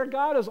everywhere,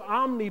 God is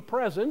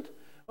omnipresent,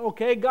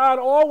 okay, God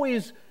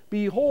always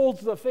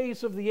beholds the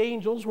face of the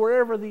angels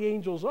wherever the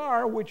angels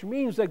are, which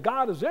means that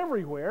God is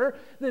everywhere,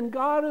 then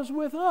God is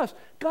with us.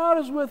 God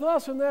is with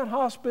us in that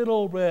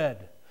hospital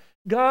bed.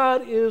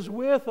 God is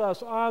with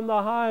us on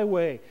the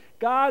highway.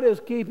 God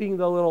is keeping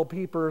the little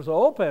peepers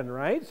open,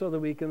 right, so that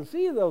we can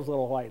see those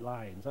little white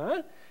lines,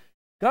 huh?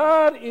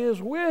 God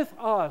is with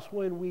us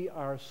when we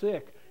are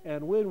sick,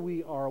 and when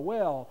we are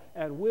well,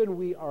 and when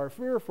we are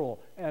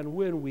fearful, and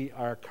when we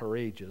are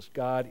courageous.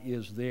 God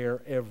is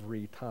there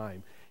every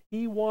time.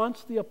 He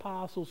wants the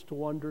apostles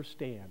to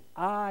understand.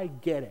 I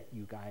get it,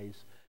 you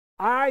guys.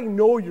 I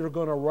know you're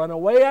going to run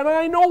away, and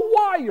I know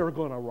why you're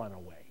going to run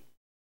away.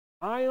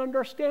 I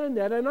understand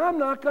that, and I'm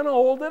not going to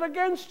hold it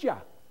against you.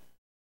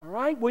 All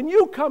right? When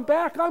you come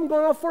back, I'm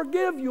going to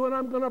forgive you, and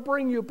I'm going to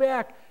bring you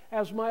back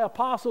as my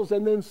apostles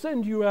and then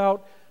send you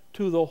out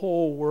to the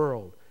whole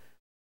world.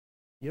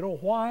 You know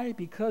why?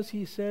 Because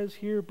he says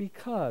here,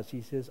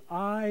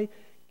 I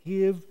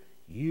give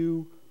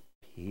you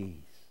peace.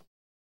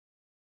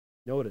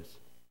 Notice,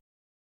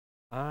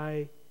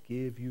 I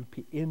give you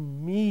peace.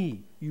 In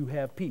me you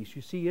have peace.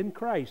 You see, in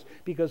Christ,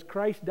 because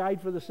Christ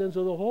died for the sins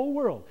of the whole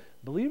world,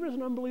 believers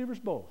and unbelievers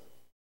both.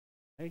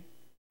 Okay?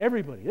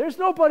 Everybody. There's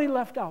nobody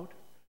left out.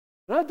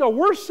 Not the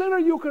worst sinner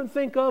you can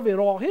think of in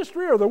all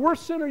history, or the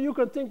worst sinner you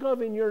can think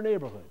of in your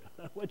neighborhood,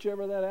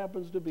 whichever that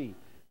happens to be.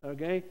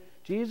 Okay?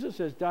 Jesus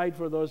has died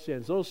for those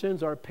sins. Those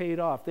sins are paid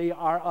off. They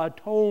are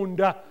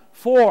atoned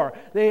for.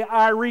 They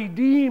are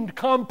redeemed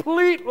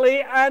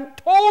completely and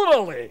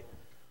totally.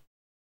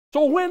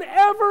 So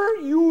whenever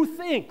you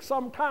think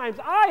sometimes,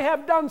 I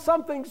have done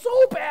something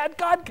so bad,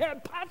 God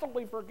can't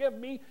possibly forgive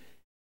me,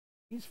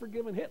 He's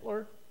forgiven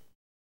Hitler.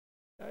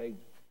 Okay?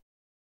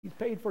 He's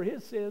paid for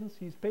his sins.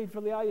 He's paid for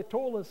the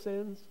Ayatollah's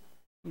sins.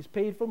 He's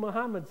paid for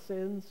Muhammad's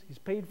sins. He's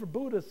paid for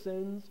Buddha's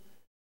sins.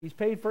 He's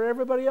paid for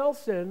everybody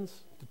else's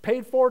sins.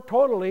 Paid for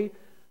totally.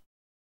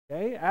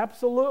 Okay,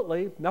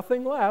 absolutely.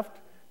 Nothing left.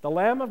 The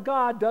Lamb of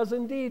God does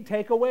indeed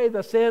take away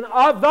the sin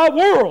of the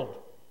world.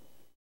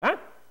 Huh?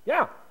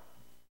 Yeah.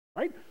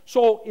 Right?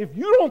 So if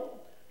you don't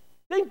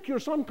think you're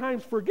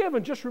sometimes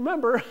forgiven, just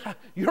remember,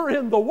 you're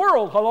in the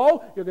world.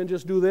 Hello? You can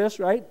just do this,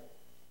 right?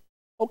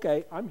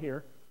 Okay, I'm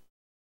here.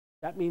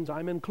 That means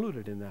I'm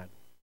included in that.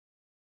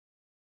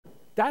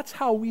 That's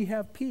how we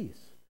have peace.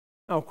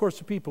 Now, of course,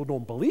 the people who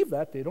don't believe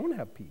that, they don't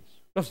have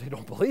peace. Because they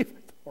don't believe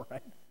it, all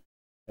right?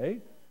 Okay?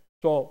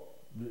 So,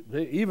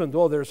 even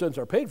though their sins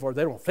are paid for,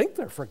 they don't think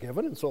they're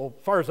forgiven, and so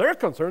as far as they're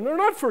concerned, they're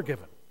not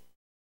forgiven.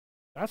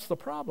 That's the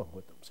problem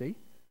with them, see?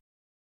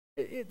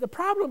 The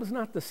problem is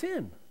not the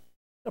sin.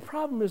 The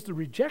problem is the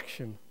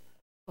rejection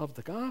of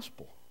the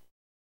gospel.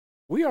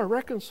 We are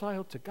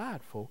reconciled to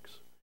God,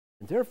 folks,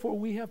 and therefore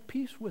we have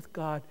peace with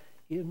God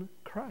in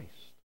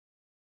Christ.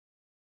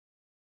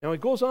 Now, it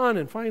goes on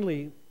and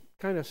finally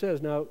kind of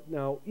says,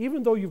 now,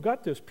 even though you've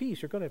got this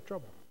peace, you're going to have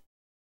trouble.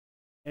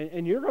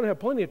 And you're going to have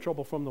plenty of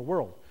trouble from the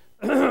world.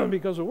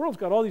 Because the world's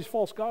got all these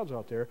false gods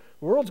out there.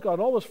 The world's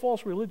got all this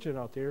false religion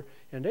out there,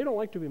 and they don't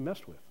like to be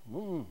messed with.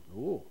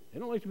 They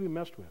don't like to be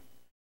messed with.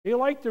 They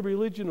like the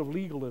religion of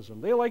legalism.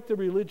 They like the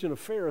religion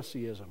of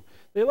Phariseeism.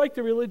 They like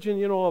the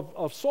religion,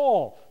 of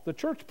Saul, the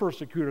church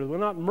persecutor, who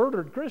not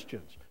murdered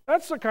Christians.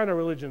 That's the kind of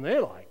religion they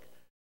like.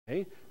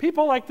 Okay?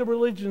 People like the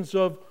religions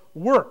of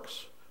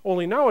works.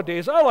 Only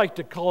nowadays, I like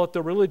to call it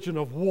the religion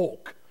of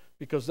woke,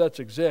 because that's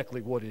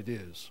exactly what it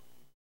is.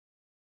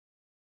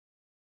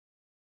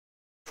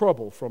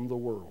 Trouble from the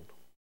world.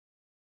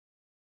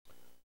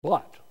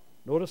 But,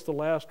 notice the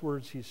last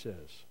words he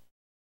says.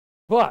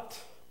 But,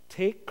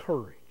 take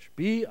courage.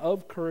 Be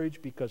of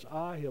courage, because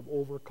I have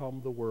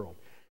overcome the world.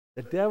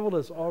 The devil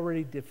is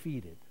already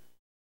defeated.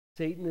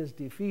 Satan is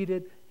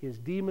defeated. His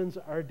demons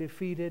are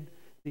defeated.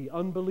 The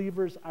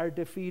unbelievers are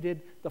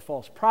defeated. The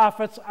false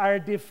prophets are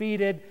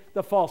defeated.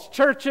 The false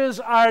churches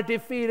are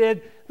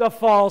defeated. The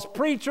false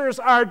preachers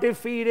are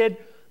defeated.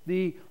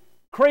 The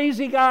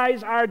crazy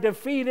guys are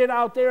defeated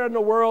out there in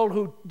the world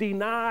who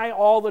deny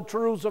all the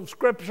truths of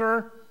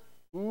Scripture.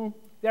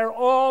 They're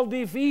all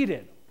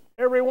defeated,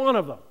 every one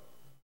of them.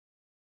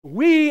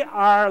 We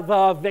are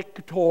the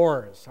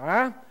victors.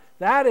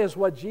 That is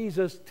what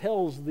Jesus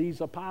tells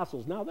these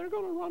apostles. Now, they're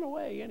going to run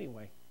away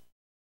anyway.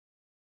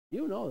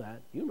 You know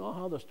that. You know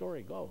how the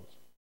story goes.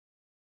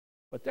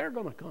 But they're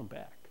going to come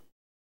back.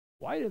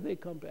 Why did they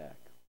come back?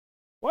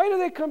 Why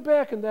did they come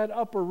back in that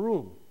upper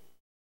room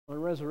on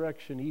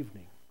resurrection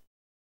evening?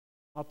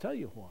 I'll tell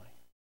you why.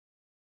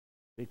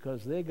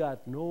 Because they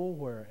got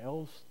nowhere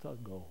else to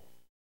go.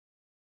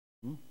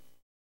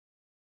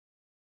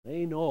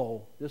 They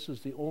know this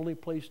is the only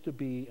place to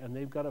be, and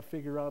they've got to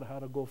figure out how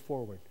to go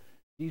forward.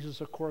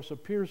 Jesus, of course,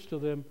 appears to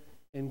them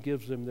and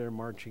gives them their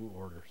marching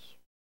orders.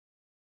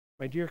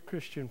 My dear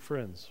Christian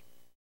friends,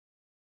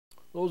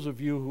 those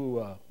of you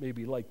who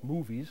maybe like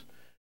movies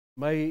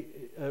may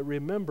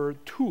remember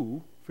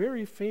two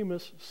very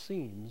famous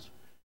scenes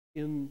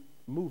in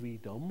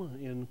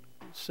moviedom, in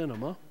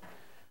cinema,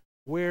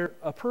 where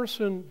a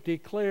person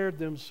declared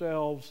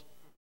themselves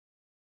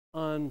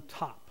on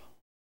top.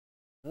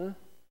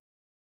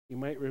 You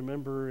might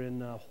remember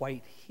in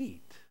White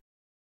Heat,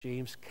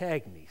 James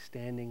Cagney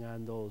standing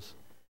on those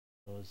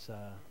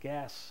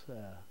gas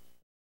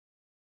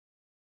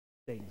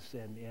things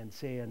and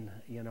saying,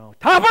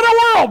 top of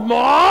the world,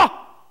 Ma!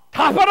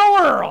 Top of the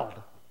world!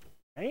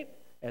 Right?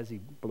 As he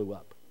blew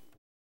up.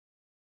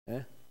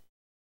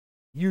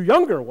 You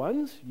younger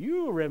ones,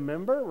 you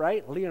remember,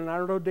 right?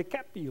 Leonardo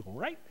DiCaprio,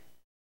 right?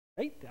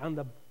 Right? On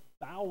the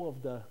bow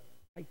of the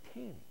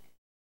Titanic.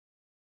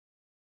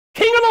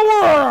 King of the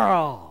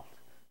world!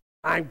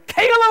 I'm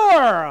king of the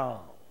world!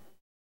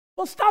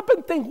 Well, stop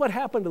and think what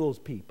happened to those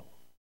people.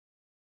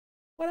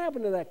 What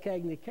happened to that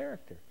Cagney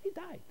character? He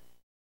died.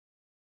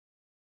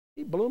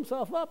 He blew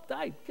himself up,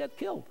 died, got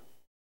killed.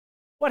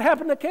 What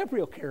happened to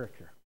DiCaprio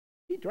character?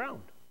 He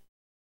drowned.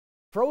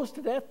 Froze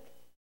to death,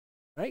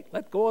 right?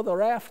 Let go of the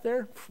raft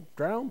there,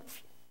 drowned,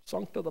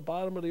 sunk to the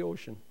bottom of the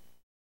ocean.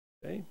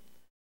 Okay?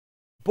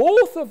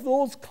 Both of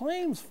those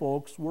claims,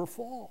 folks, were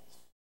false.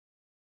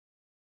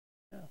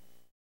 Yeah.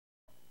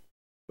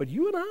 But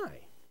you and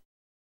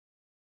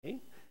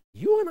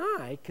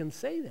I can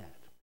say that.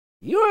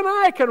 You and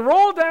I can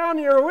roll down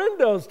your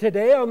windows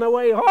today on the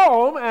way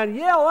home and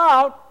yell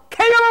out,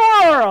 King of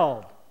the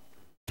world!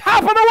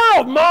 Top of the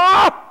world,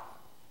 Ma!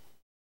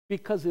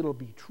 Because it'll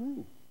be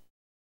true.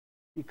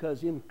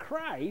 Because in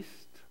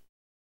Christ,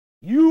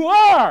 you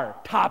are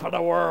top of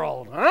the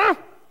world,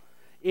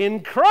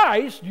 In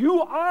Christ,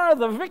 you are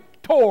the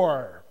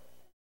victor.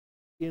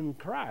 In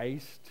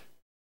Christ,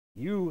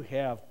 you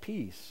have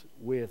peace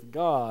with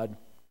God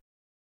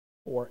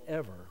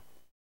forever.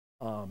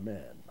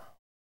 Amen.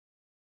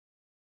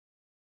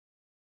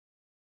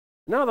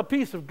 Now the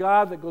peace of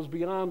God that goes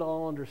beyond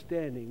all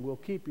understanding will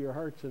keep your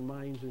hearts and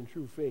minds in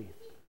true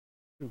faith.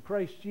 Through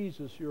Christ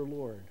Jesus your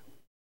Lord.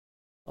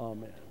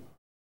 Amen.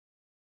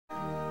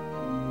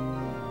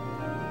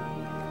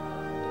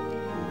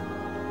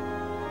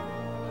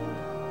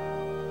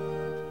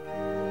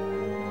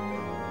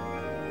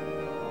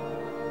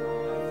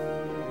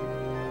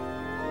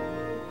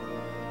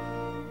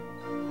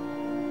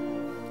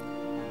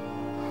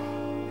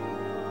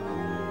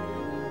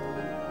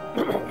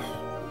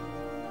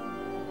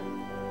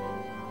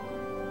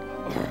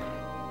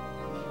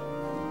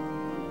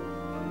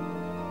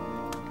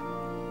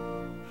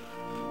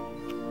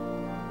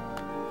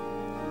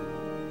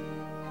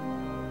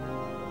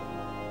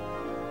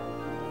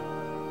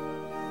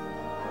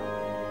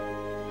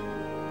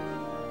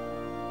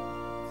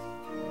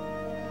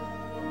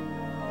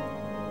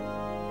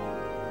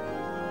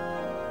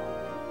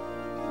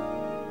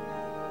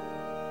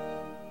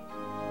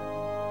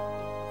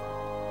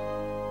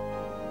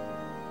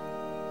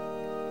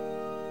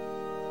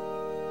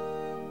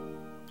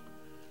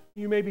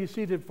 You may be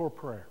seated for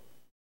prayer.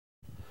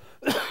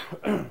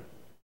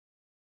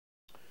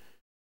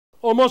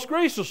 O most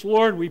gracious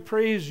Lord, we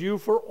praise you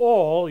for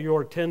all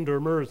your tender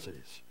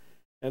mercies,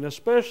 and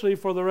especially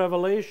for the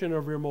revelation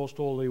of your most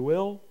holy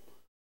will.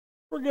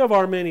 Forgive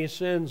our many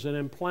sins and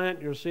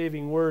implant your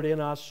saving word in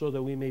us so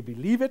that we may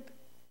believe it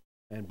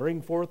and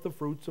bring forth the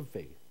fruits of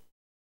faith.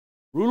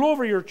 Rule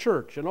over your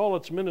church and all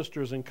its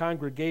ministers and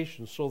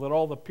congregations so that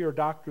all the pure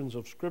doctrines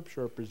of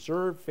Scripture are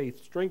preserved,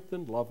 faith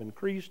strengthened, love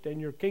increased, and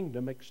your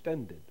kingdom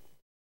extended.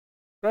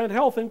 Grant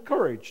health and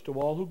courage to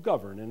all who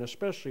govern, and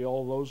especially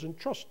all those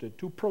entrusted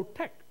to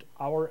protect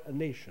our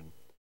nation.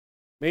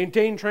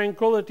 Maintain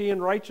tranquility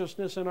and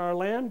righteousness in our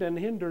land, and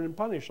hinder and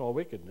punish all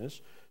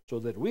wickedness, so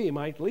that we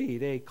might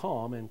lead a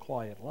calm and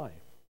quiet life.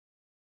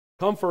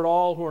 Comfort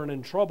all who are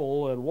in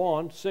trouble and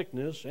want,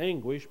 sickness,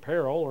 anguish,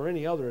 peril, or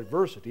any other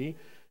adversity,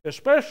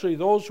 especially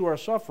those who are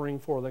suffering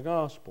for the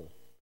gospel.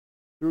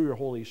 Through your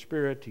Holy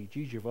Spirit, teach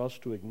each of us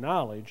to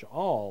acknowledge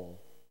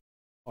all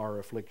our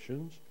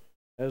afflictions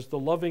as the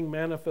loving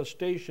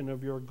manifestation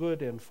of your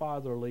good and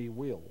fatherly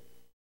will.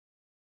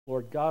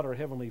 Lord God, our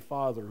Heavenly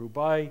Father, who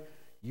by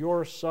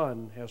your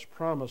Son has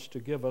promised to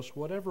give us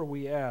whatever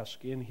we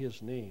ask in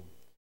his name,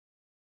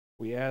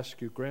 we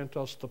ask you, grant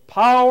us the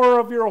power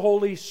of your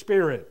Holy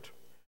Spirit,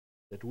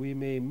 that we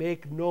may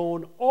make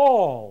known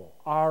all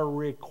our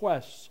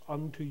requests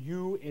unto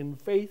you in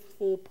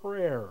faithful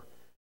prayer,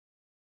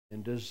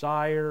 and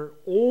desire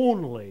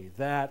only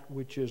that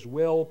which is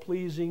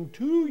well-pleasing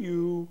to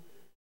you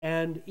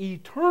and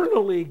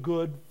eternally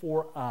good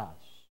for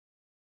us,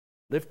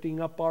 lifting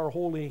up our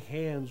holy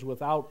hands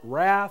without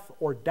wrath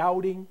or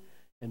doubting,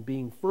 and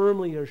being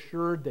firmly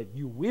assured that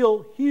you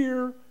will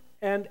hear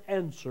and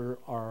answer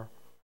our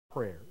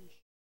prayers.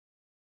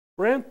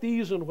 Grant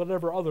these and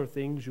whatever other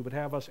things you would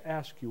have us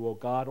ask you, O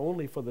God,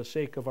 only for the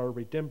sake of our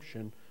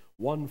redemption,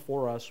 won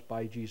for us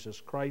by Jesus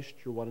Christ,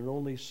 your one and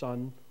only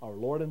Son, our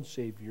Lord and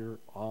Savior.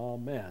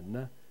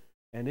 Amen.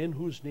 And in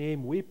whose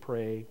name we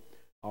pray,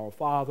 Our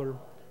Father,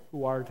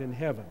 who art in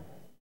heaven,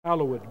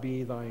 hallowed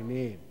be thy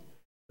name.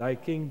 Thy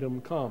kingdom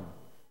come,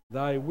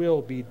 thy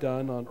will be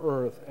done on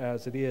earth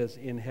as it is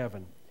in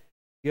heaven.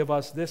 Give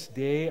us this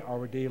day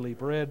our daily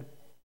bread.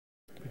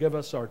 Forgive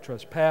us our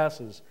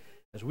trespasses,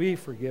 as we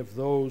forgive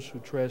those who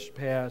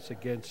trespass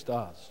against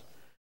us.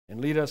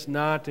 And lead us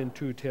not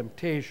into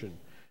temptation,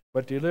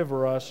 but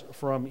deliver us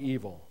from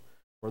evil.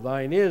 For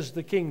thine is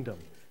the kingdom,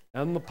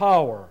 and the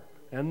power,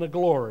 and the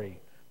glory,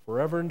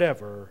 forever and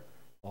ever.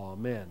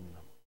 Amen.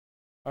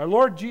 Our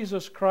Lord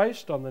Jesus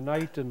Christ, on the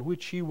night in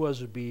which he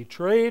was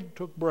betrayed,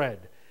 took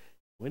bread.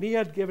 When he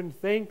had given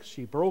thanks,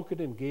 he broke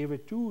it and gave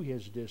it to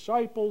his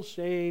disciples,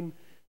 saying,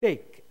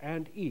 Take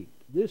and eat.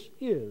 This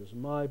is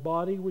my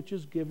body, which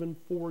is given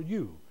for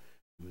you.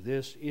 Do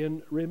this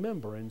in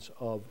remembrance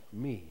of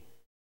me.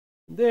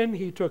 Then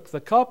he took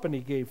the cup, and he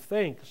gave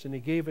thanks, and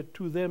he gave it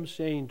to them,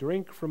 saying,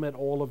 Drink from it,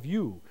 all of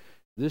you.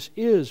 This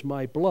is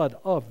my blood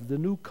of the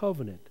new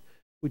covenant,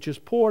 which is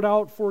poured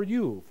out for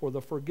you for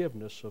the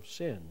forgiveness of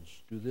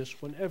sins. Do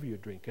this whenever you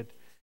drink it,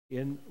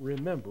 in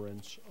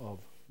remembrance of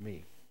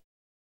me.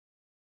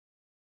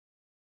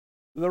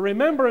 The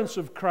remembrance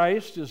of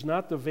Christ is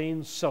not the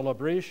vain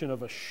celebration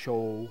of a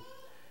show,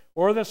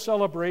 or the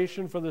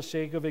celebration for the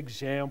sake of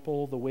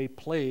example, the way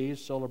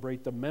plays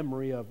celebrate the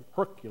memory of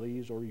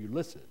Hercules or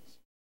Ulysses.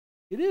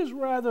 It is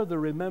rather the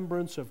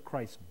remembrance of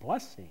Christ's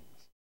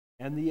blessings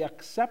and the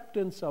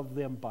acceptance of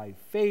them by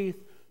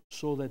faith,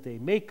 so that they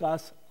make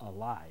us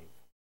alive.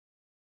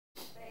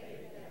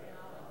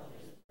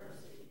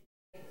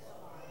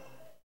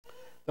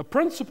 The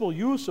principal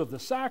use of the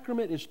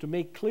sacrament is to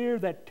make clear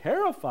that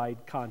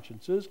terrified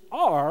consciences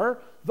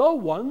are the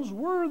ones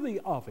worthy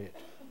of it,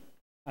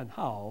 and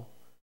how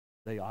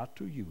they ought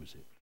to use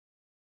it.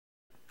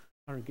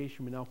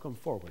 Congregation may now come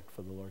forward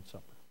for the Lord's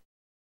Supper.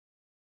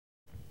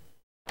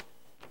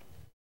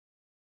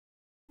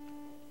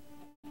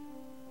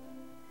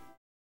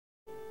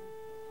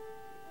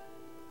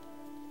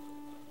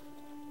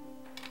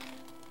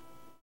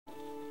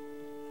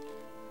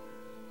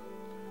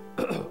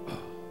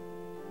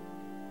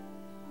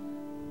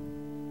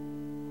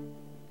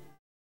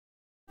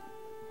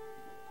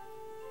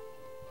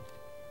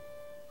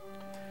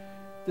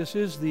 This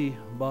is the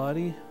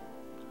body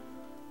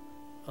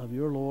of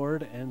your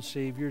Lord and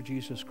Savior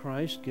Jesus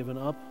Christ, given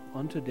up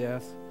unto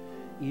death,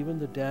 even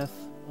the death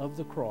of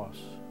the cross,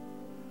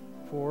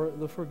 for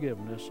the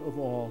forgiveness of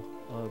all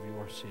of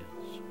your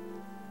sins.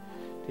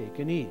 Take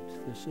and eat.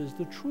 This is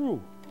the true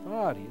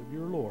body of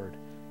your Lord,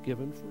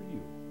 given for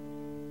you.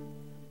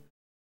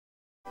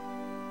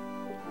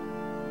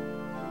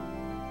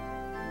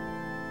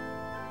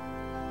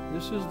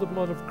 This is the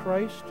blood of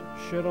Christ,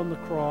 shed on the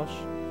cross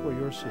for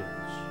your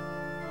sins.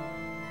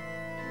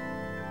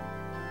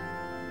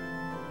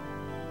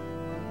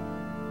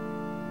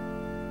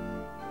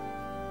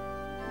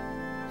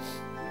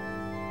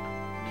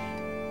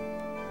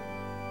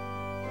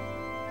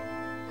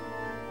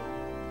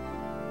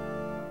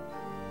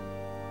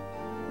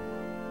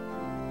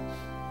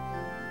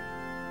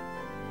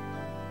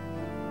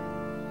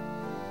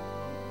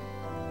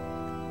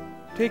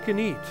 Take and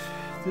eat.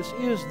 This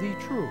is the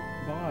true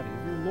body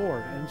of your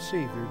Lord and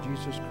Savior,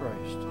 Jesus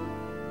Christ,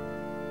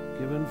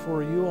 given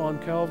for you on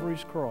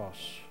Calvary's cross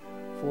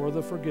for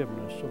the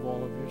forgiveness of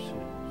all of your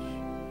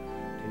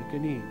sins. Take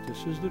and eat.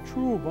 This is the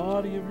true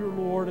body of your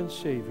Lord and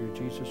Savior,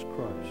 Jesus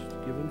Christ,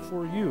 given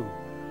for you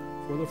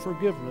for the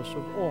forgiveness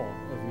of all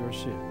of your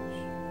sins.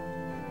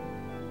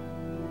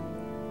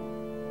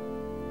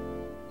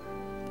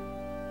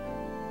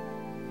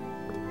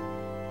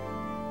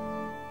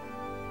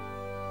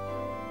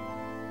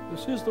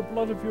 This is the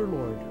blood of your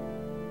Lord,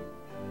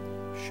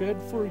 shed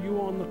for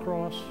you on the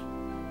cross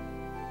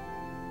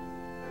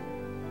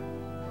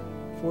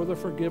for the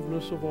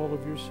forgiveness of all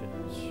of your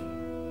sins.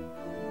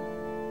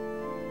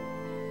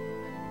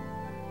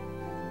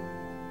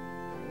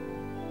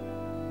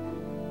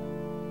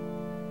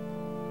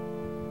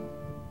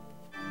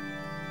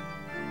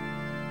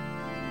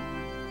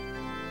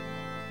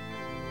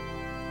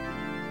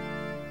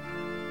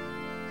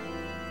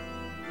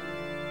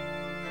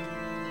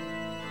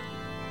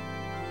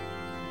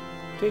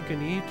 Take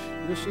and eat.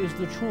 This is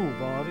the true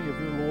body of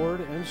your Lord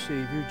and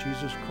Savior,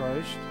 Jesus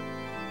Christ,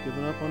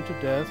 given up unto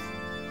death,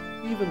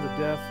 even the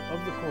death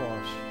of the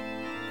cross,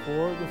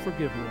 for the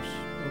forgiveness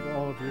of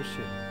all of your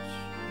sins.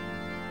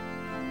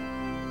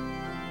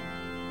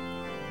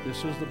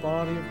 This is the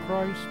body of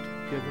Christ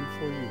given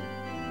for you.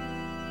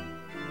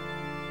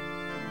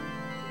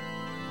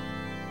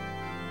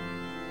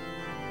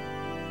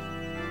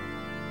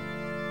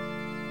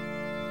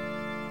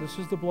 This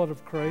is the blood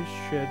of Christ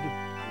shed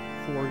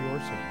for your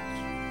sins.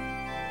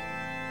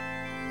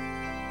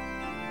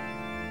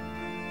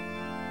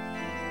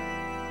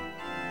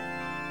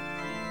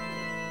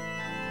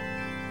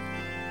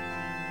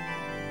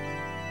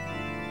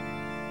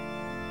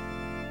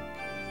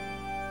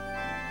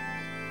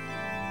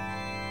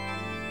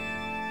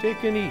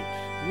 Take and eat.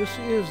 This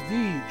is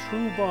the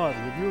true body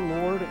of your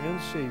Lord and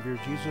Savior,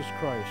 Jesus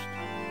Christ,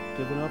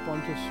 given up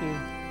unto sin,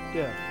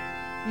 death,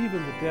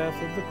 even the death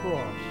of the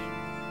cross,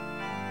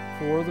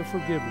 for the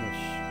forgiveness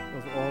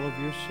of all of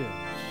your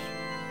sins.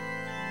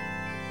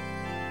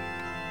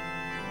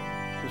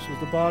 This is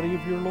the body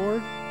of your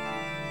Lord,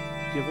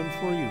 given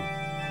for you.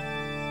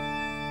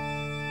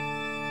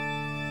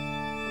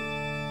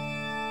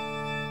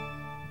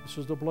 This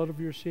is the blood of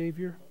your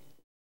Savior,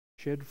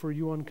 shed for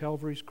you on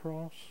Calvary's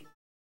cross,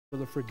 for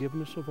the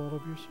forgiveness of all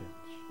of your sins.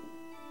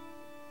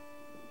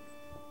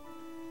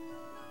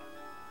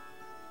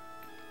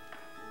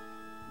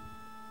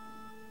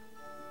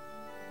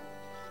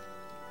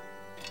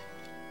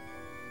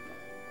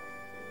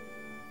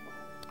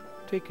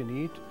 Take and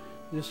eat.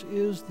 This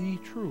is the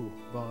true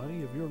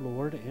body of your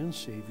Lord and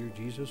Savior,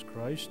 Jesus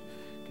Christ,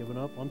 given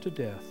up unto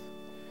death,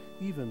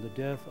 even the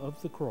death of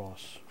the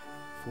cross,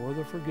 for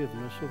the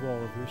forgiveness of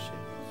all of your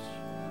sins.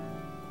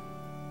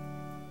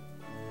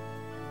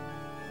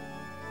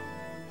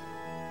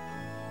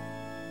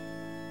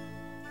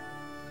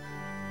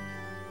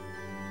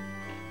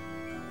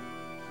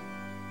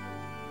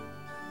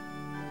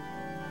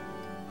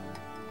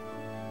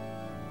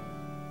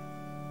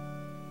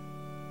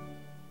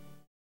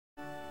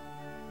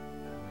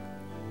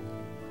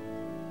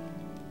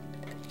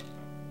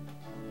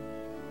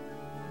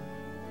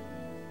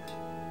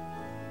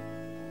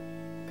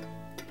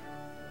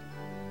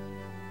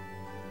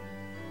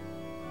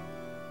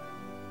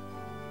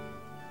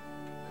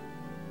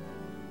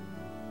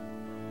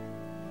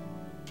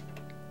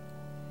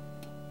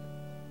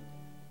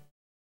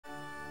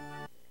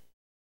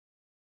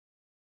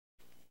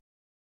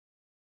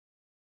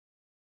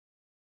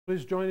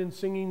 Please join in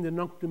singing the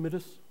Nunc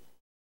Dimittis.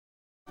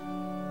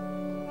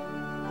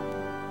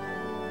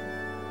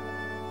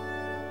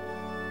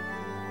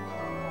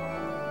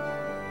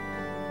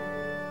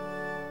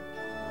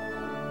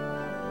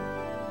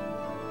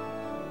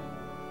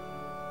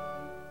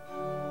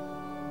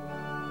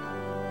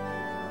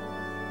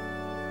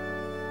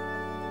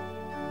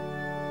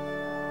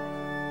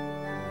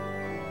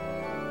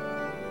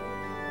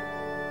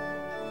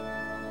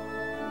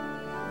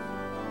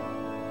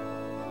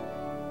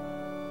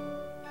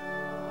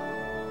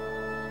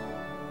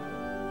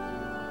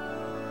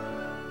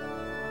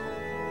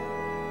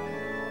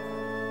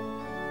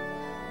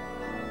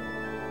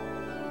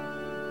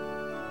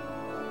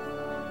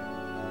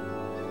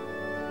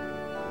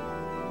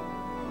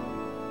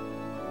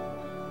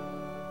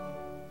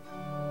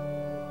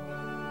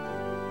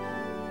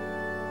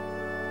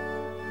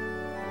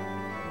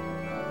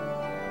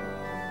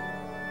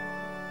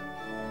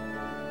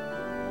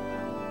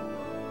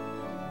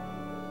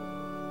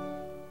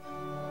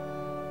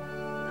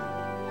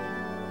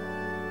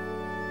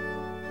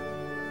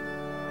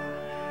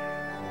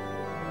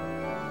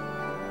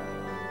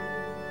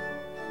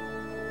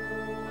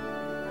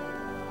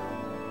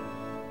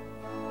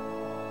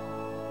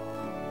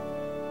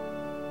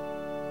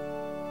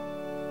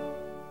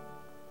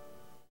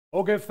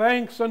 Oh, give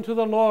thanks unto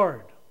the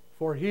Lord,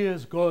 for he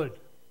is good.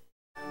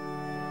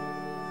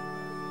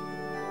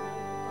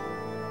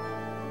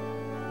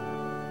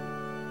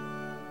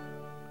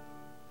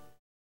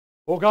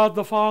 O God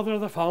the Father,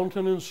 the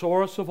fountain and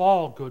source of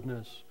all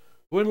goodness,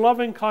 who in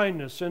loving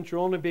kindness sent your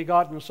only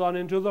begotten Son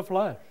into the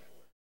flesh,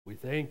 we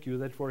thank you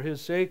that for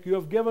his sake you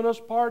have given us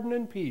pardon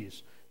and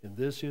peace in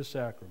this his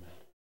sacrament.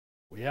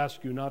 We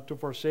ask you not to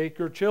forsake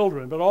your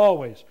children, but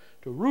always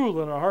to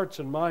rule in our hearts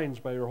and minds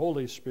by your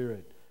Holy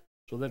Spirit,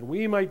 so that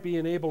we might be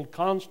enabled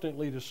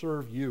constantly to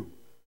serve you.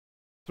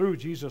 Through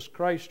Jesus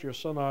Christ, your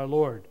Son, our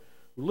Lord,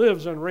 who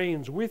lives and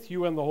reigns with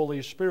you in the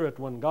Holy Spirit,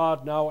 one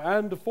God, now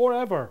and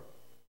forever.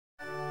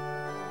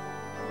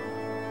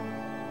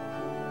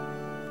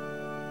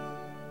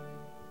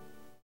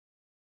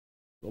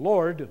 The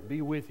Lord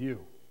be with you.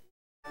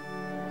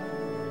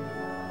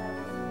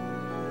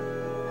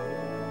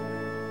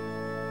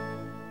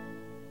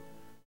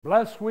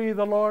 Bless we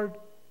the Lord.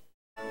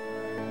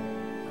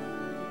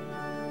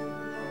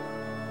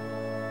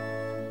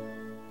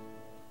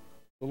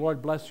 The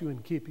Lord bless you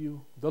and keep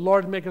you. The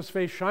Lord make his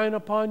face shine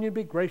upon you and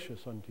be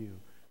gracious unto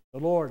you. The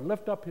Lord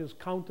lift up his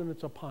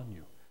countenance upon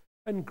you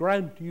and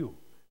grant you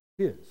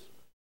his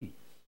peace.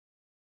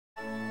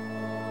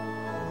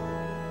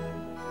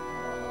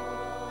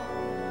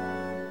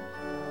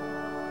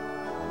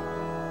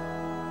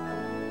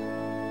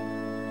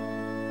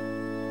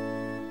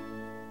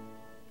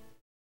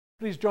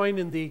 Please join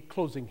in the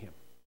closing hymn.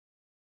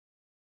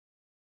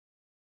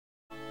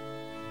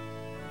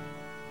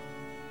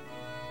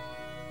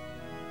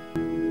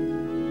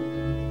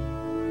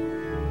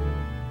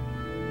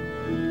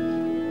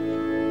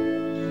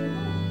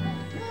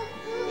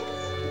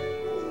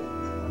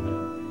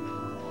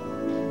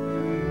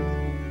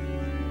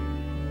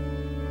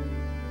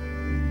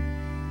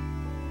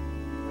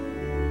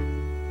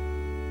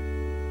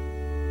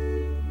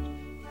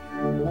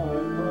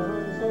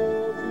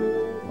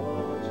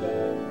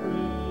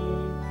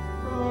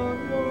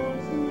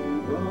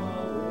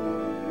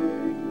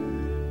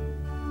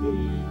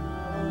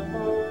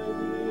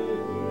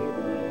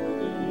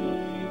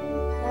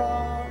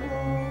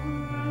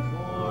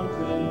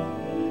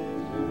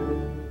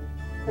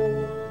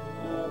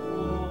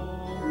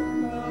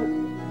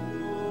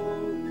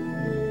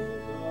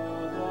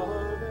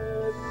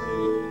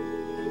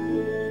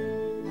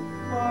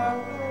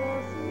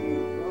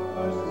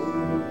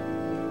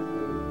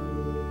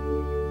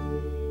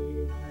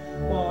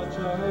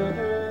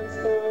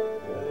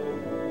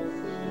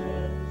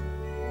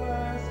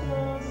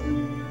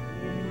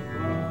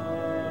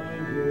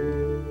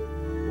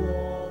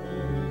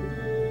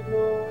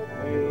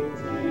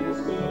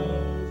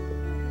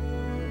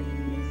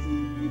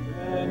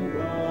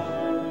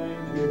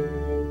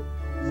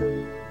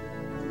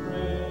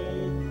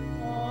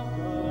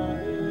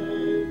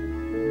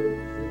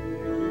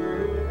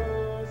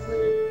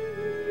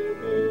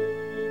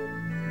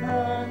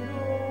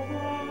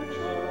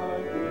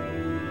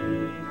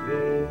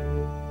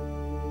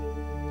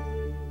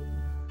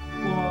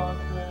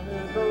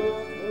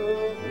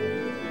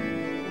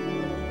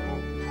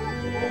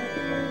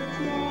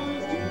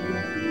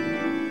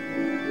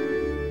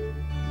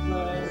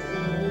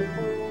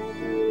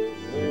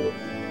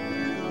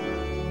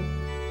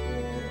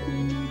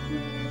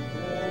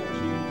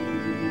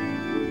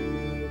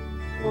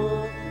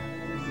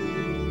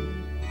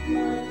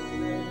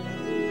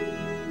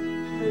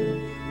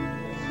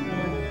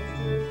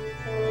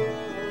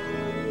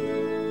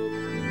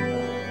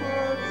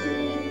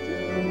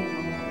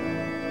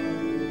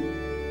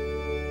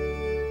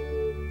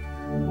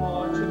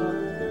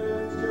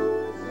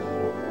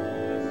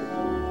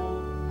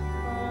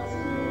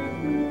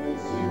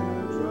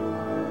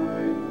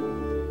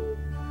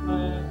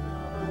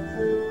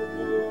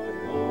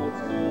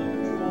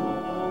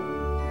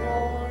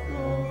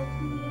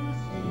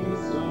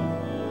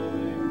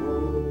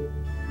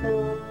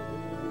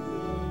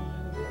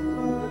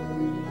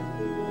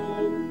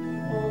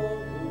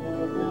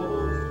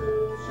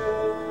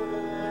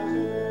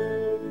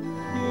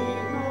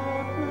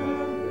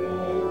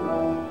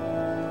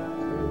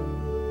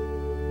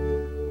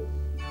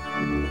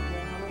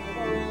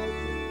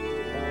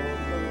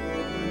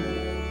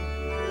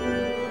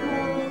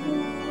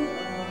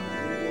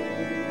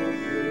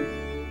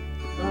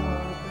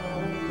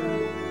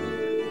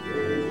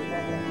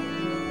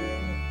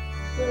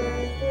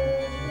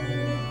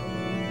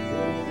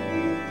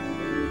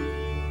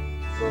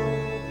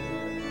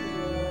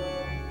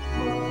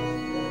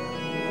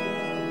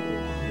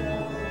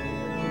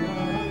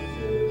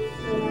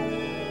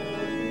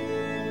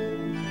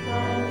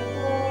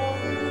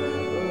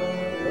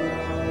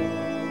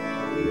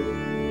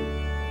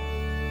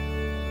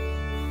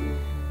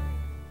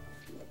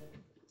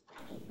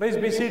 Please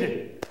be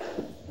seated.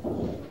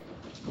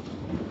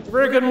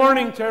 Very good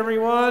morning to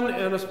everyone,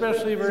 and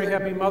especially a very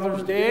happy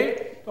Mother's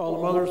Day to all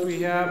the mothers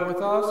we have with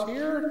us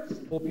here.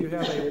 Hope you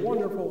have a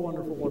wonderful,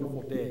 wonderful,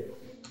 wonderful day.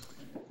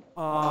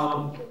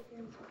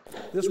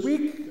 This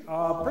week,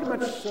 pretty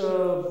much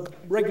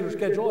regular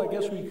schedule, I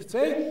guess we could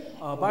say.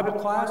 Bible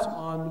class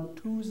on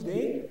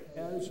Tuesday,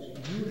 as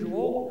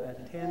usual,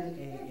 at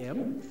 10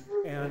 a.m.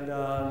 And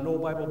no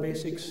Bible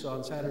basics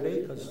on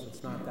Saturday, because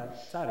it's not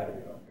that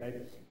Saturday,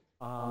 right?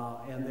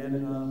 And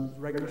then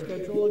regular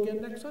schedule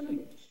again next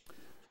Sunday.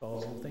 So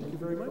thank you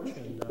very much,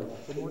 and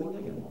good morning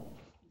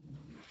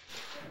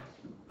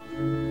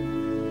again.